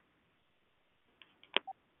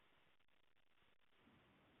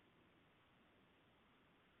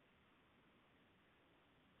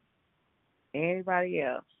 Anybody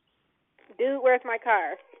else? Dude, where's my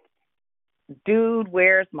car? Dude,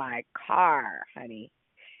 where's my car, honey?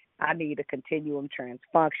 I need a continuum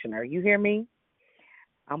transfunctioner. You hear me?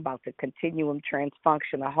 I'm about to continuum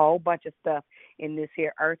transfunction a whole bunch of stuff in this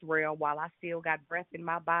here earth realm while I still got breath in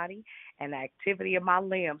my body and the activity of my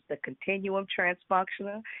limbs. The continuum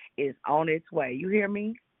transfunctioner is on its way. You hear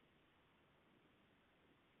me?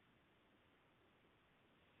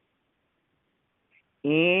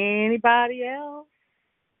 Anybody else?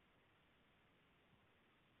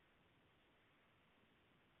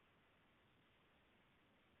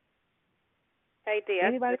 Hey, Dee, I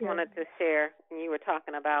just wanted to share, and you were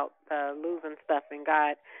talking about losing stuff and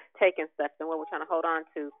God taking stuff than what we're trying to hold on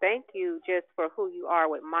to. Thank you just for who you are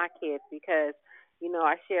with my kids, because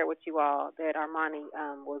I shared with you all that Armani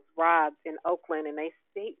was robbed in Oakland, and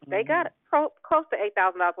they got close to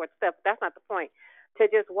 $8,000 worth of stuff. But that's not the point. To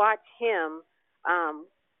just watch him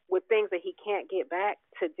with things that he can't get back,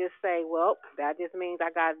 to just say, well, that just means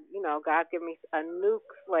I got, God give me a new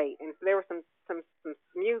slate. And so there was some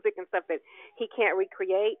music and stuff that he can't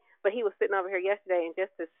recreate, but he was sitting over here yesterday, and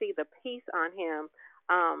just to see the peace on him.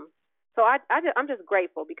 So I'm just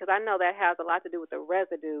grateful, because I know that has a lot to do with the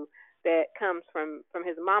residue that comes from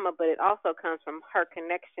his mama, but it also comes from her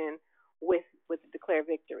connection with Declare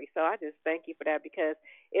Victory. So I just thank you for that, because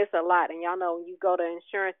it's a lot. And y'all know, when you go to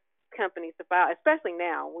insurance companies to file, especially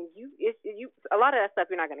now, when you a lot of that stuff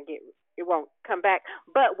you're not going to get, it won't come back.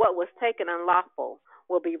 But what was taken unlawful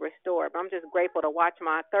will be restored. But I'm just grateful to watch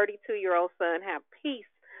my 32-year-old son have peace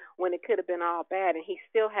when it could have been all bad, and he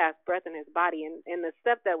still has breath in his body. And the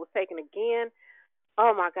stuff that was taken again,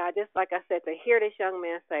 oh my God, just like I said, to hear this young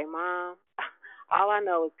man say, Mom, all I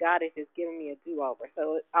know is God is just giving me a do-over.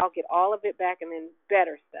 So I'll get all of it back, and then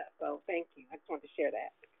better stuff. So thank you. I just wanted to share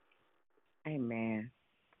that. Amen.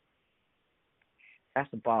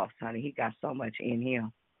 That's a boss, honey. He got so much in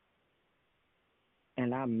him.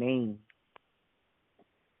 And I mean,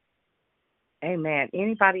 amen.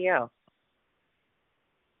 Anybody else?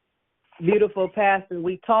 Beautiful, Pastor.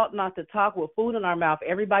 We taught not to talk with food in our mouth.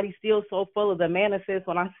 Everybody's still so full of the manifest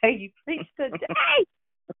when I say you preach today.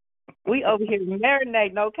 We over here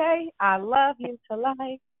marinating, okay? I love you to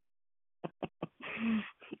life.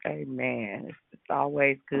 Amen. It's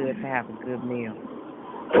always good to have a good meal.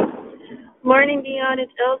 Morning, Dion.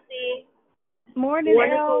 It's Elsie. Morning,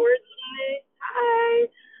 Wonderful words today.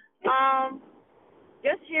 Hi.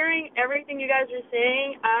 Just hearing everything you guys are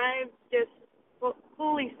saying, I'm just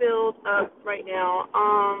fully filled up right now.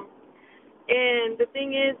 And the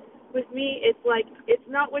thing is, with me, it's like it's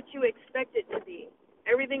not what you expect it to be.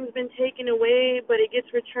 Everything's been taken away, but it gets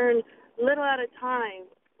returned little at a time.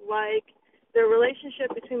 Like, the relationship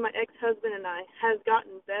between my ex-husband and I has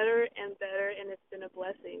gotten better and better, and it's been a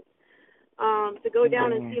blessing. To go down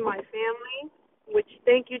and see my family, which,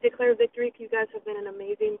 thank you, Declare Victory, you guys have been an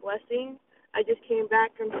amazing blessing. I just came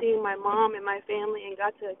back from seeing my mom and my family and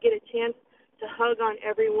got to get a chance to hug on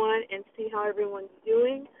everyone and see how everyone's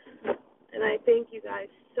doing. And I thank you guys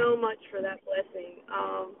so much for that blessing.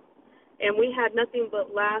 And we had nothing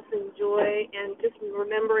but laughs and joy and just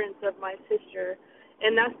remembrance of my sister.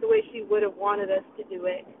 And that's the way she would have wanted us to do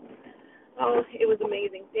it. Oh, it was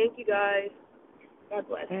amazing. Thank you, guys. God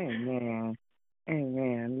bless. Amen.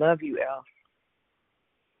 Amen. Love you, El.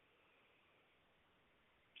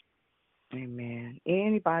 Amen.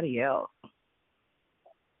 Anybody else?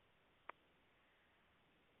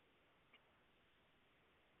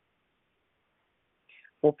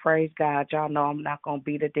 Well, praise God. Y'all know I'm not going to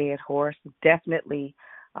beat a dead horse. Definitely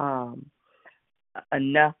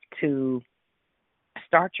enough to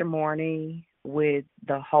start your morning with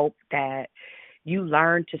the hope that you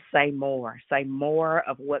learn to say more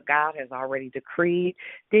of what God has already decreed.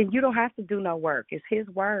 Then you don't have to do no work. It's His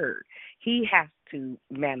word. He has to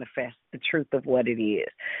manifest the truth of what it is.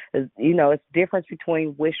 It's the difference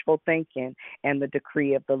between wishful thinking and the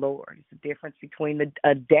decree of the Lord. It's the difference between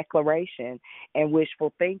a declaration and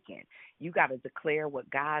wishful thinking. You got to declare what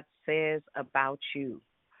God says about you.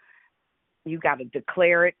 You got to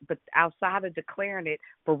declare it, but outside of declaring it,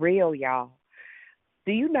 for real, y'all,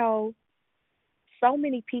 do you know so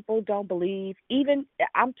many people don't believe, even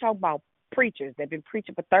I'm talking about preachers that have been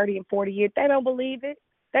preaching for 30 and 40 years, they don't believe it.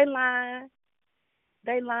 They lying.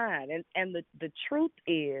 And the truth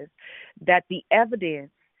is that the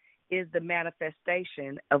evidence is the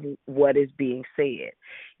manifestation of what is being said.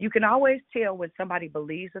 You can always tell when somebody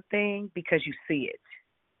believes a thing because you see it.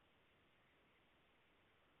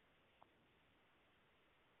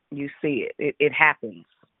 You see it. It happens.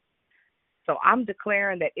 So I'm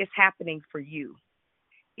declaring that it's happening for you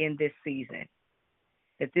in this season.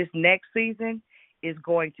 That this next season is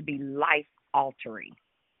going to be life-altering.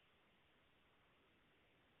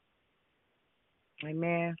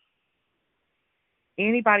 Amen.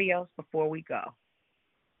 Anybody else before we go?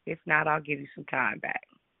 If not, I'll give you some time back.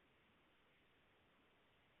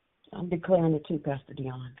 I'm declaring it too, Pastor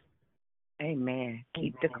Dion. Amen.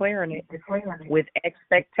 Keep declaring it with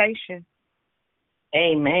expectation.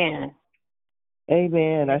 Amen.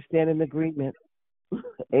 Amen. I stand in agreement.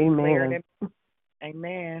 Amen.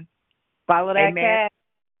 Amen. Follow that cat.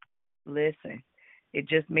 Listen, it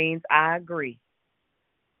just means I agree.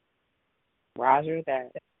 Roger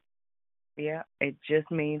that. Yeah, it just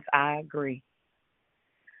means I agree.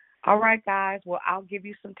 All right, guys. Well, I'll give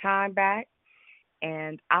you some time back.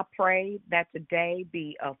 And I pray that today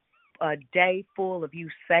be a day full of you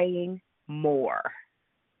saying more.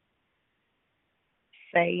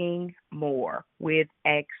 Saying more with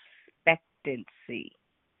expectancy.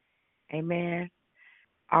 Amen.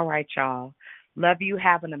 All right, y'all. Love you.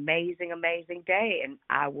 Have an amazing, amazing day. And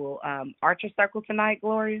I will Archer Circle tonight,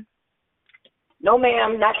 Gloria? No,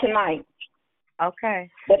 ma'am, not tonight. Okay.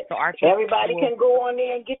 But so Archer everybody can go on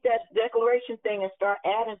there and get that declaration thing and start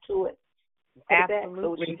adding to it.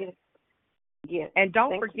 Absolutely. Yeah. And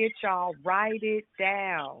don't forget, y'all, write it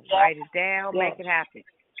down. Yeah. Write it down. Yeah. Make it happen.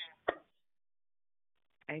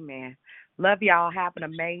 Amen. Love y'all. Have an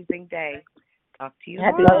amazing day. Talk to you.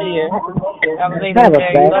 Happy New Year. Have an amazing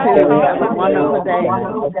day. Have a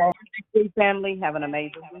wonderful day. Family, have an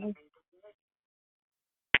amazing day.